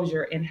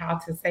exposure in how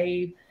to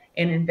save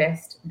and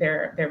invest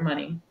their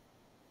money.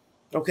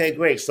 Okay,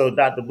 great. So,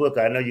 Dr.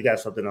 Booker, I know you got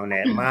something on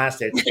that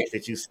mindset traits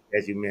that you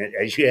as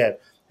you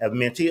have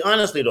mentee.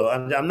 Honestly, though,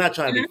 I'm not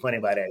trying to be Mhm. funny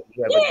about that.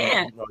 You have a,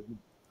 Yeah, you know,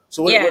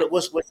 so yeah.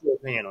 what's your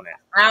opinion on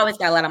I always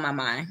got a lot on my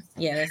mind.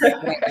 Yeah, that's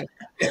what I do.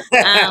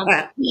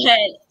 that? But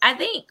I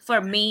think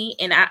for me,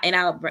 and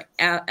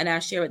I'll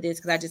share with this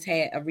because I just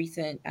had a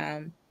recent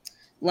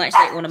lunch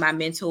date with one of my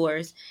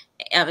mentors,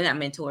 not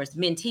mentors,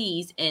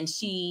 mentees, and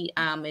she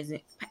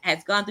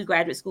has gone through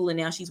graduate school and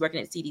now she's working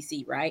at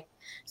CDC, right?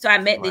 So I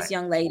met this Right.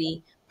 young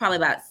lady probably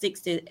about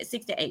 6 to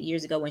 8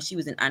 years ago when she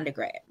was an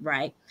undergrad,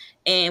 right?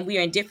 And we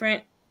are in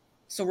different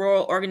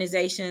sorority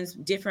organizations,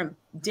 different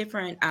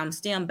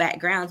STEM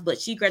backgrounds, but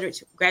she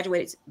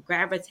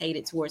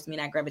gravitated towards me,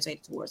 and I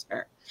gravitated towards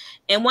her.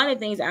 And one of the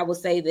things I will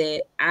say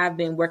that I've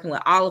been working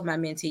with all of my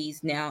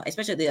mentees now,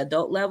 especially at the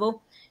adult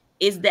level,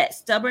 is that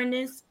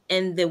stubbornness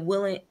and the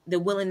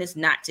willingness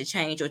not to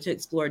change or to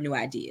explore new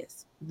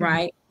ideas,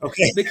 right?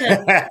 Okay. Because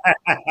like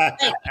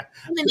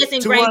something that's To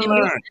ingrained in me.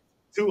 unlearn.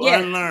 To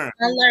Yes, unlearn.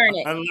 unlearn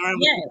it. Unlearn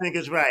what you Yes, think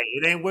is right.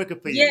 It ain't working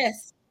for you.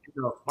 yes,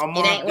 You know, my it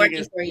mom ain't working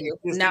biggest for you.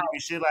 sister No. to me,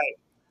 she like,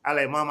 I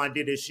like, Mom, I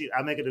did this shit.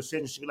 I make a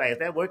decision. She be like, is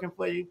that working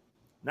for you?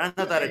 9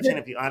 out of 10,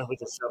 if you're honest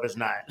with yourself, it's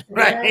not.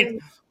 Right? Right.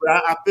 But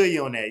I feel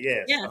you on that.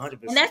 Yes, Yeah.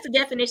 100%. And that's the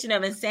definition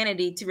of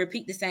insanity, to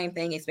repeat the same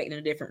thing expecting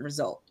a different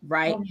result,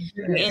 right? Oh my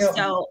goodness. And Yes. Help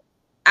me. so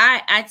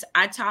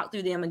I talk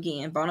through them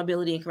again,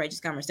 vulnerability and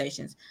courageous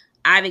conversations.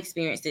 I've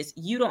experienced this.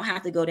 You don't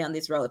have to go down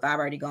this road if I've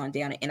already gone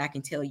down it and I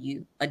can tell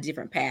you a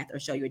different path or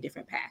show you a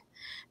different path.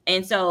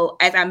 And so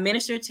as I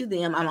minister to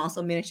them, I'm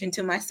also ministering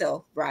to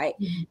myself, right?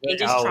 And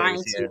just trying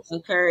Always, to yes.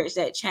 encourage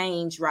that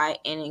change, right?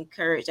 And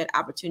encourage that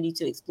opportunity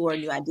to explore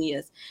new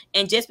ideas.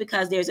 And just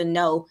because there's a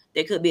no,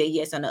 there could be a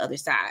yes on the other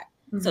side.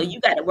 So Mhm.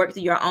 you got to work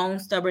through your own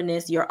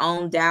stubbornness, your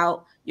own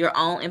doubt, your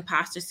own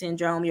imposter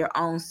syndrome, your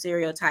own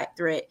stereotype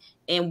threat,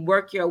 and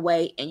work your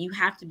way. And you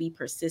have to be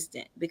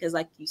persistent because,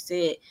 like you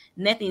said,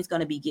 nothing's going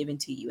to be given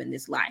to you in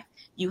this life.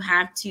 You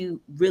have to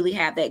really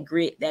have that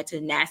grit, that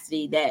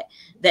tenacity,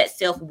 that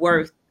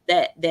self-worth,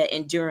 that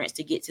endurance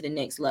to get to the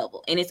next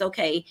level. And it's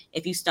okay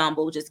if you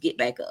stumble, just get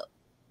back up.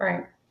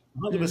 Right.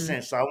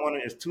 100%. So I want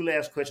to, it's two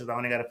last questions. I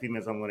only got a few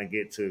minutes I'm going to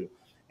get to.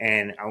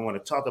 And I want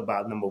to talk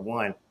about number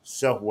one,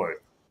 self-worth.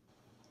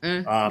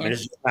 And Yeah.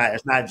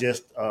 it's not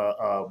just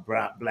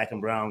black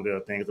and brown girl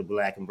thing. It's a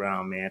black and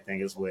brown man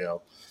thing as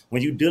well.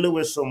 When you're dealing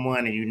with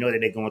someone and you know that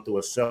they're going through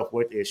a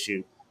self-worth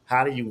issue,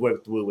 how do you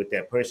work through it with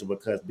that person?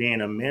 Because being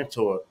a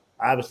mentor,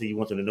 obviously you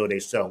want them to know their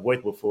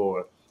self-worth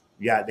before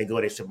they go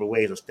their separate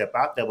ways or step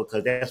out there,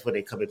 because that's what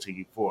they come to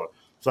you for.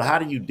 So how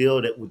do you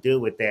deal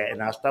with that?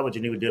 And I'll start with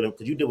Geneva, dealing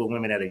because you deal with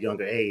women at a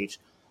younger age.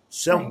 Right.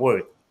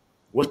 Self-worth.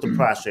 What's the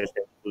process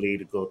that you lead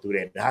to go through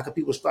that? How can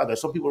people start? There's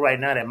some people right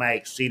now that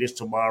might see this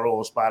tomorrow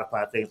on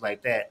Spotify, things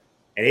like that,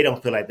 and they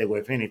don't feel like they're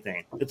worth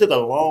anything. It took a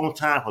long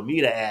time for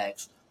me to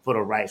ask for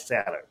the right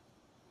salary.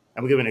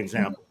 I'm gonna give an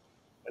example.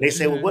 And they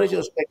say, "Well,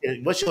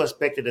 Mhm. what's your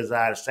expected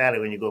desired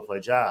salary when you go for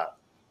a job?"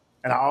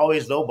 And I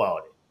always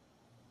lowballed it.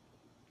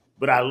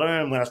 But I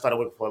learned when I started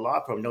working for a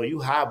law firm, no,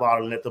 you highball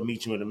and let them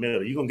meet you in the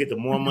middle. You're gonna get the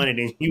more money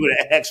than you would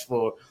have asked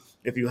for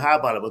if you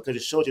highball it, because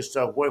it shows your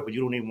self-worth, but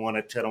you don't even want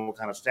to tell them what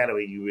kind of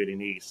salary you really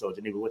need. So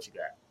Geneva, what you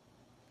got?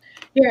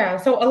 Yeah,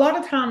 so a lot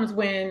of times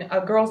when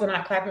girls are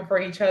not clapping for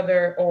each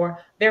other,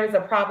 or there is a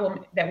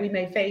problem that we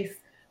may face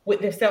with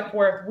their self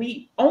worth,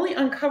 we only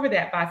uncover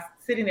that by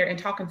sitting there and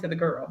talking to the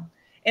girl.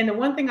 And the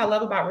one thing I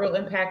love about Real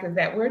Impact is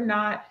that we're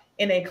not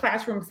in a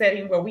classroom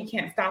setting where we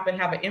can't stop and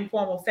have an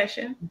informal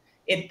session.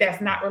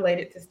 That's not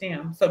related to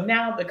STEM. So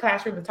now the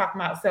classroom is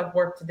talking about self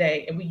worth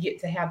today, and we get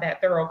to have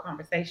that thorough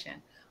conversation.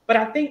 But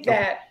I think Okay.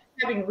 that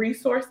having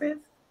resources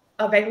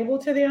available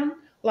to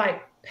them,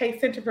 like Pay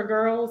Center for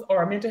Girls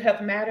or Mental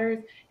Health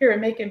Matters here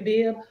in Macon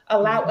Bibb,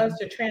 allow us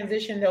to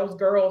transition those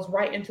girls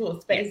right into a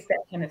space Yes. that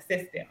can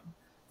assist them.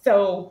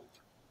 So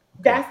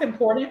Okay. that's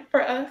important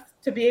for us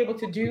to be able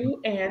to do.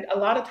 And a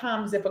lot of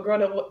times, if a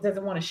girl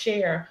doesn't want to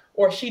share,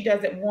 or she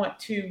doesn't want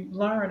to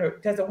learn, or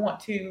doesn't want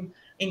to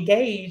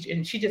engage,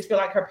 and she just feel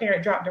like her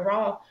parent dropped her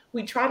off,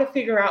 we try to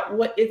figure out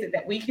what is it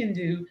that we can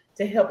do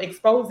to help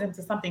expose them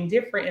to something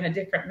different in a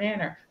different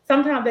manner.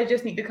 Sometimes they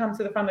just need to come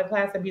to the front of the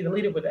class and be the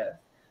leader with us.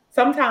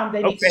 Sometimes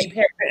they need to Okay. be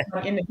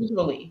paired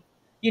individually.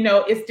 You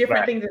know, it's different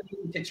Right. things that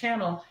we need to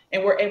channel,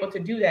 and we're able to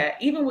do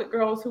that. Even with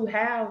girls who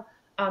have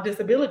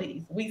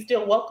disabilities, we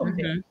still welcome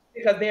them, Mhm.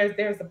 because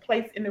there's a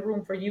place in the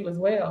room for you as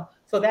well.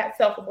 So that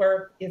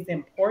self-worth is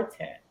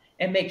important,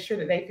 and make sure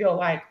that they feel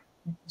like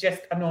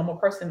just a normal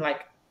person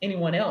like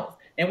anyone else.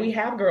 And we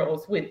have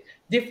girls with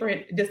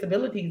different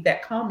disabilities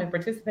that come and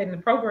participate in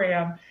the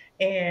program,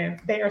 and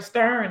they are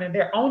stern and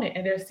they're on it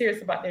and they're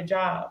serious about their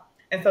job.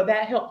 And so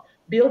that helps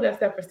build their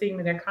self-esteem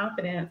and their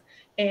confidence,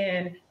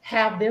 and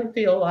have them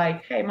feel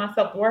like, hey, my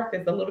self-worth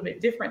is a little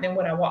bit different than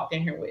what I walked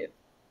in here with.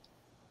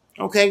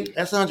 Okay,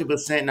 that's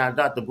 100%. Now,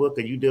 Dr. Booker,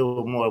 you deal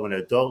with more of an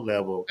adult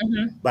level.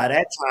 Mhm. By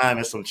that time,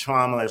 there's some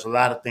trauma. There's a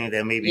lot of things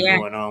that may be Yeah.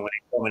 going on when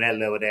they come in that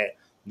level that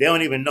they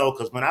don't even know.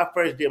 Because when I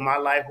first did my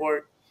life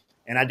work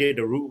and I did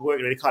the root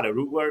work, they call it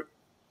root work,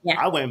 Yeah.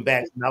 I went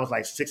back when I was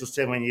like 6 or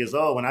 7 years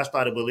old when I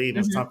started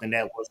believing Mhm. something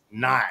that was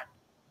not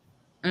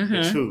the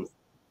Mhm. truth.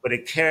 But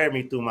it carried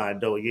me through my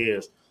adult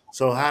years.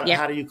 So Yeah.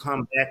 how do you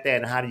combat that,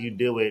 and how do you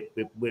deal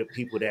with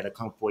people that have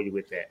come for you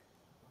with that?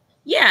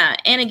 Yeah,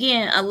 and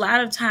again, a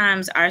lot of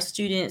times our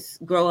students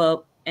grow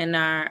up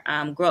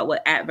with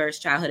adverse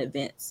childhood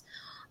events.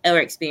 or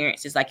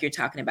experiences like you're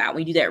talking about.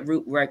 When you do that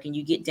root work and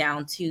you get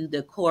down to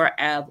the core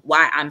of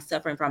why I'm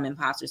suffering from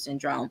imposter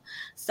syndrome.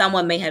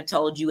 Someone may have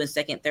told you in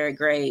second, third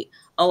grade,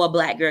 oh, a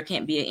Black girl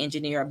can't be an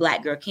engineer, a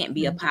Black girl can't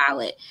be a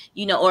pilot,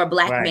 or a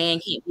Black Right. man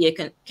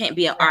can't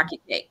be an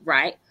architect,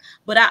 right?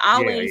 But I Yeah.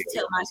 always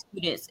tell my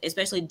students,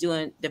 especially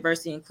doing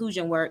diversity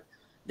inclusion work,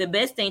 the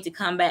best thing to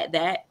combat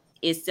that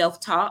is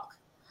self-talk.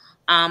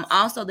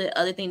 Also, the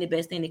other thing, the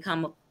best thing to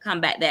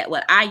combat that,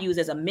 what I use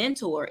as a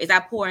mentor is I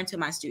pour into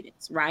my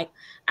students, right?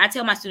 I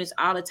tell my students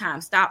all the time,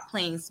 stop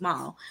playing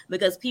small,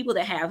 because people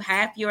that have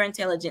half your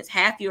intelligence,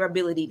 half your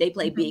ability, they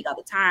play big all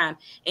the time,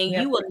 and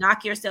you will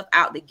knock yourself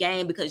out the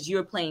game because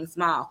you're playing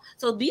small.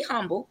 So be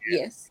humble,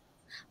 yes,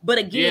 but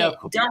again,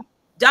 Yeah.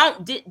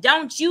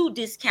 don't you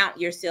discount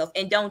yourself,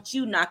 and don't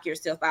you knock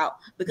yourself out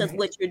because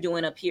what you're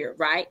doing up here,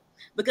 right?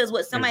 Because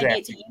what somebody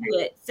did to you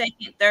at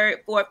second, third,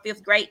 fourth,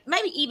 fifth grade,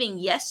 maybe even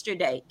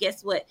yesterday,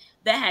 guess what?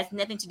 That has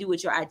nothing to do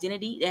with your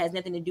identity. That has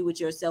nothing to do with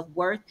your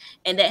self-worth.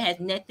 And that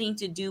has nothing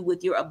to do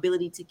with your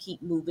ability to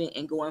keep moving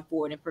and going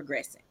forward and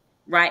progressing.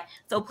 Right?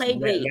 So play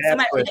big. Last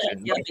Somebody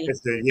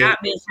question. Yeah,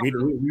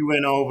 we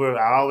went over.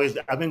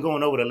 I've been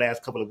going over the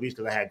last couple of weeks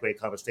because I had great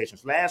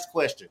conversations. Last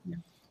question. Yeah.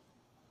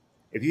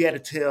 If you had to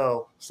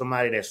tell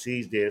somebody that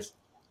sees this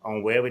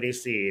on wherever they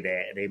see it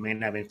at, they may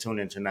not have been tuned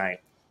in tonight,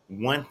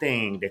 one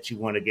thing that you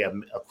want to get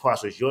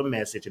across as your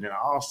message, and then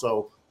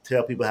also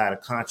tell people how to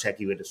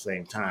contact you at the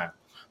same time.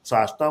 So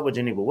I'll start with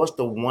Geneva. What's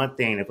the one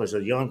thing, if there's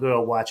a young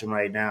girl watching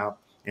right now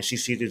and she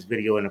sees this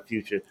video in the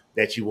future,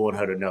 that you want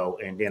her to know,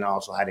 and then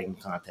also how they can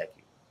contact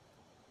you?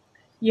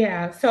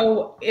 Yeah.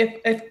 So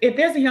if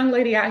there's a young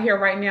lady out here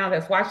right now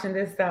that's watching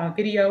this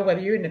video,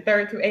 whether you're in the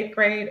 3rd through 8th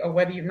grade or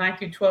whether you're 9th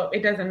through 12th,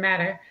 it doesn't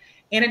matter.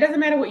 And it doesn't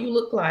matter what you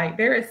look like.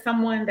 There is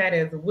someone that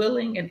is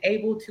willing and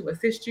able to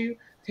assist you,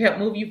 to help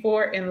move you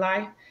forward in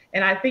life.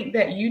 And I think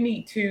that you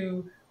need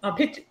to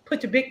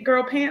put your big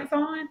girl pants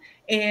on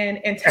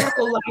and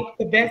tackle life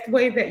the best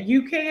way that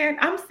you can.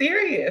 I'm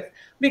serious,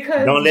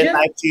 because Don't let just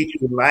life teach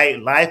you.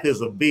 Life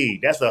is a B.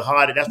 That's a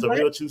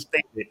real true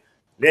statement.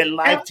 Let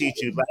life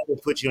teach you. Life will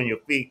put you on your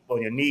feet,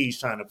 on your knees,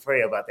 trying to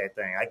pray about that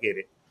thing. I get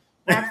it.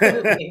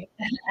 Absolutely.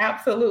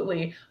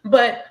 Absolutely.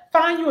 But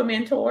find you a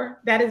mentor.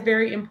 That is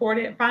very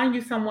important. Find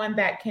you someone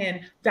that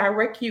can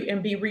direct you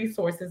and be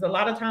resources. A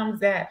lot of times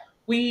that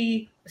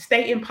we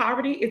stay in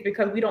poverty is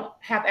because we don't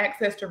have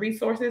access to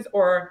resources,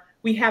 or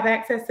we have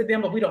access to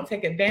them, but we don't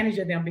take advantage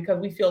of them because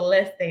we feel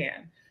less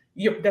than.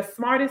 The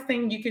smartest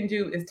thing you can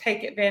do is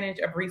take advantage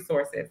of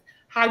resources.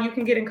 How you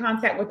can get in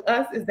contact with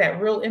us is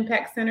at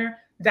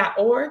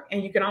realimpactcenter.org.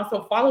 And you can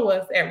also follow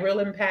us at Real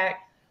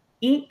Impact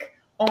Inc.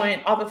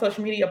 on all the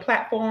social media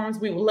platforms.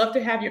 We would love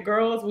to have your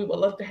girls. We would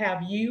love to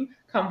have you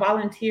come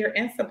volunteer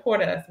and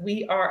support us.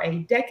 We are a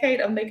decade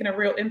of making a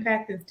real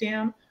impact in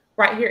STEM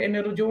right here in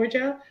Middle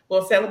Georgia.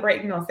 We'll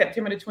celebrate on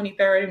September the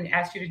 23rd and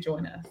ask you to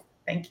join us.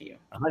 Thank you.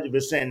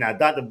 100%. Now,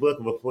 Dr.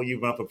 Booker, before you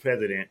run for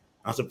president,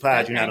 I'm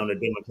surprised you're not on the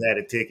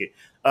Democratic ticket.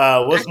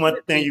 What's one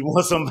thing you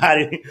want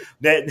somebody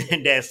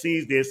that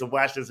sees this or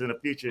watch this in the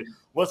future?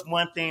 What's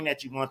one thing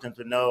that you want them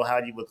to know, how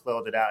you would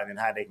close it out, and then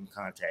how they can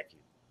contact you?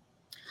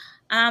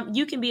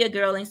 You can be a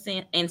girl in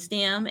STEM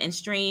and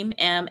STREAM,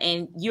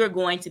 and you're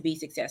going to be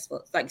successful.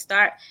 It's like,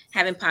 start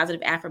having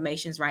positive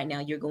affirmations right now.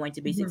 You're going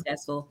to be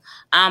successful.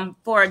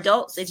 For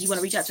adults, if you want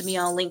to reach out to me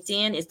on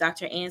LinkedIn, it's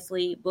Dr.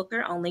 Ansley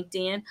Booker on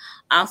LinkedIn.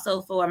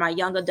 Also, for my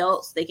young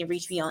adults, they can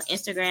reach me on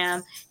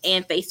Instagram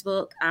and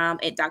Facebook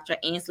at Dr.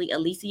 Ansley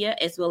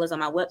Alicia, as well as on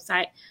my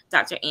website,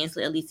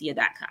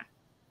 dransleyalicia.com.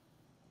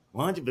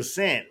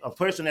 100%. A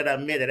person that I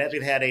met that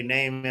actually had a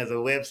name as a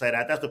website,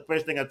 that's the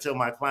first thing I tell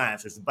my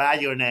clients is buy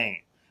your name.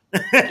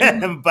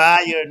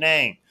 Buy your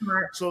name.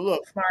 Smart. So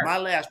look, Smart. my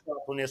last thought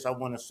on this, I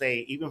want to say,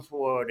 even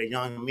for the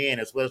young men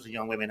as well as the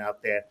young women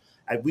out there,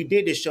 we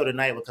did this show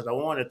tonight because I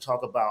wanted to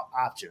talk about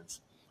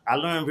options. I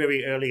learned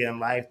very early in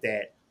life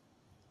that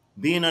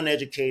being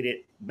uneducated,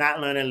 not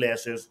learning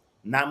lessons,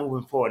 not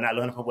moving forward, not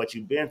learning from what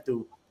you've been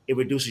through, it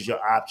reduces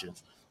your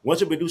options.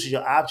 Once it reduces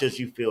your options,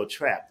 you feel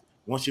trapped.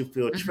 Once you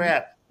feel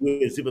trapped, you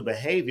exhibit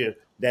behavior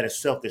that is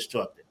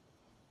self-destructive.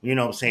 You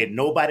know what I'm saying?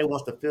 Nobody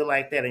wants to feel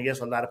like that. And yes,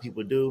 a lot of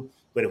people do.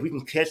 But if we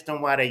can catch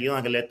them while they're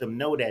young and let them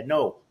know that,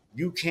 no,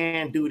 you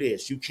can do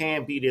this. You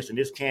can be this, and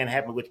this can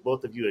happen, which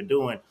both of you are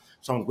doing.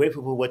 So I'm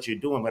grateful for what you're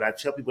doing. But I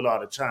tell people all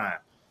the time,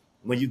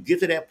 when you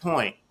get to that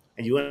point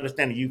and you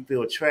understand that you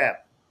feel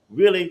trapped,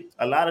 really,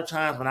 a lot of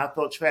times when I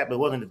felt trapped, it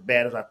wasn't as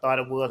bad as I thought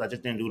it was. I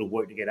just didn't do the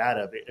work to get out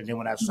of it. And then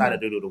when I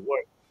decided to do the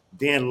work,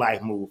 then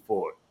life moved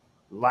forward.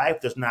 Life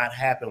does not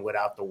happen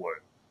without the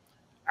work.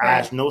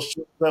 There's no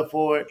shortcut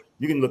for it.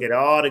 You can look at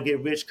all the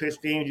Get Rich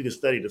Christine. You can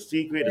study The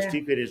Secret. The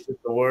Secret is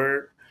just the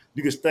word.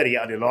 You can study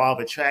out the law of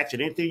attraction.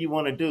 Anything you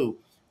want to do,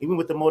 even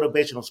with the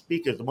motivational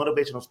speakers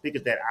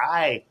that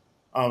I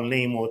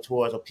lean more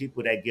towards are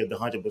people that give the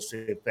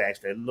 100% facts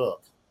that,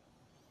 look,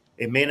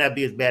 it may not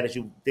be as bad as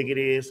you think it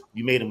is.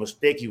 You made a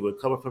mistake. You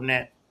recover from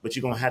that, but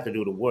you're going to have to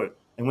do the work.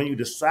 And when you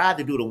decide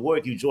to do the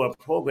work, you join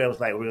programs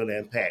like Real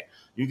Impact.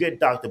 You get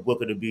Dr.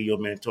 Booker to be your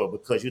mentor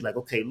because you're like,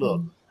 okay,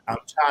 look, I'm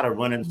tired of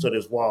running to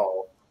this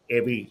wall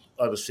every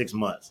other 6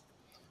 months.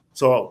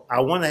 So I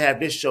want to have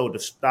this show to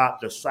stop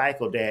the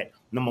cycle that,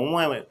 number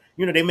one,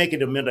 they make it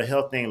the mental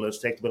health thing a little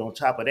sexy, but on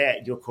top of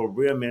that, your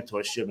career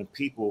mentorship and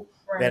people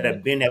that Right.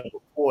 have been there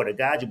before to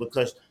guide you.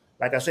 Because,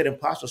 like I said,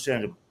 imposter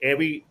syndrome,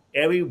 every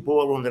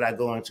boardroom that I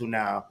go into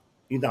now,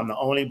 either I'm the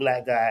only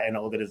black guy in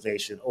the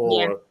organization Yeah.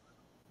 or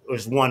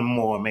there's one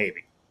more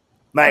maybe.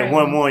 Like Right.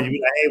 one more, and you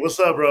be like, "Hey, what's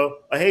up, bro?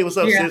 Or, hey, what's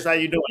up, Yeah. sis? How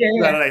you doing?" Yeah, You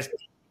yeah. gotta like,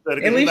 At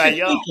because you least like,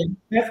 you're "Yo, speaking.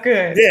 That's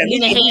good. yeah,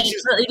 You at know,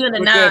 least you're doing a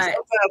because nod.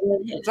 sometimes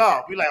when you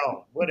talk, you're like,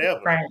 oh,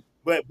 whatever." Right.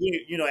 But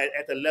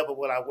at the level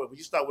where I work, when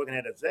you start working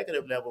at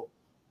executive level,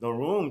 the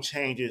room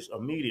changes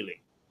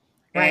immediately.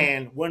 Right.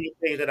 And one of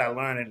the things that I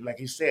learned, and like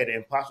you said, the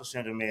imposter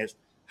syndrome is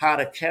how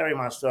to carry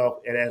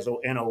myself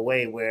in a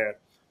way where,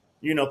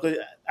 because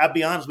I'll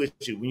be honest with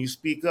you, when you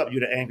speak up,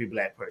 you're the angry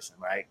black person,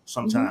 right?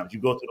 Sometimes you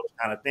go through those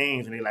kind of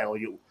things, and they're like, oh,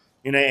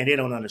 and they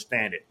don't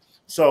understand it.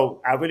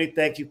 So I really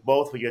thank you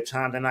both for your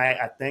time tonight.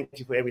 I thank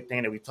you for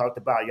everything that we talked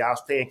about. Y'all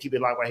stay and keep it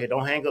locked right here.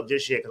 Don't hang up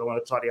just yet because I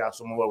want to talk to y'all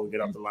some more when we get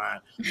off the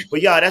line.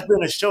 But y'all, that's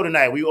been a show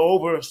tonight. We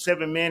over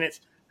 7 minutes,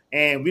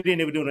 and we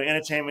didn't even do no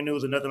entertainment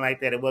news or nothing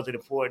like that. It wasn't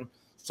important.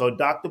 So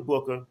Dr.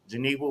 Booker,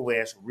 Geneva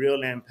West,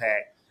 Real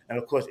Impact, and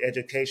of course,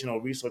 Educational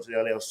Resources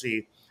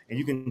LLC. And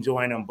you can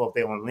join them both.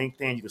 They're on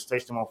LinkedIn. You can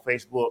search them on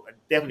Facebook.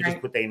 Definitely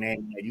just put their name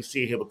in there. You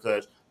see it here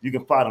because you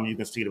can follow them. You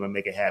can see them and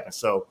make it happen.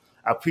 So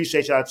I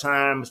appreciate y'all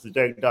time. It's the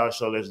Dogg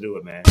Show. Let's do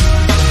it, man.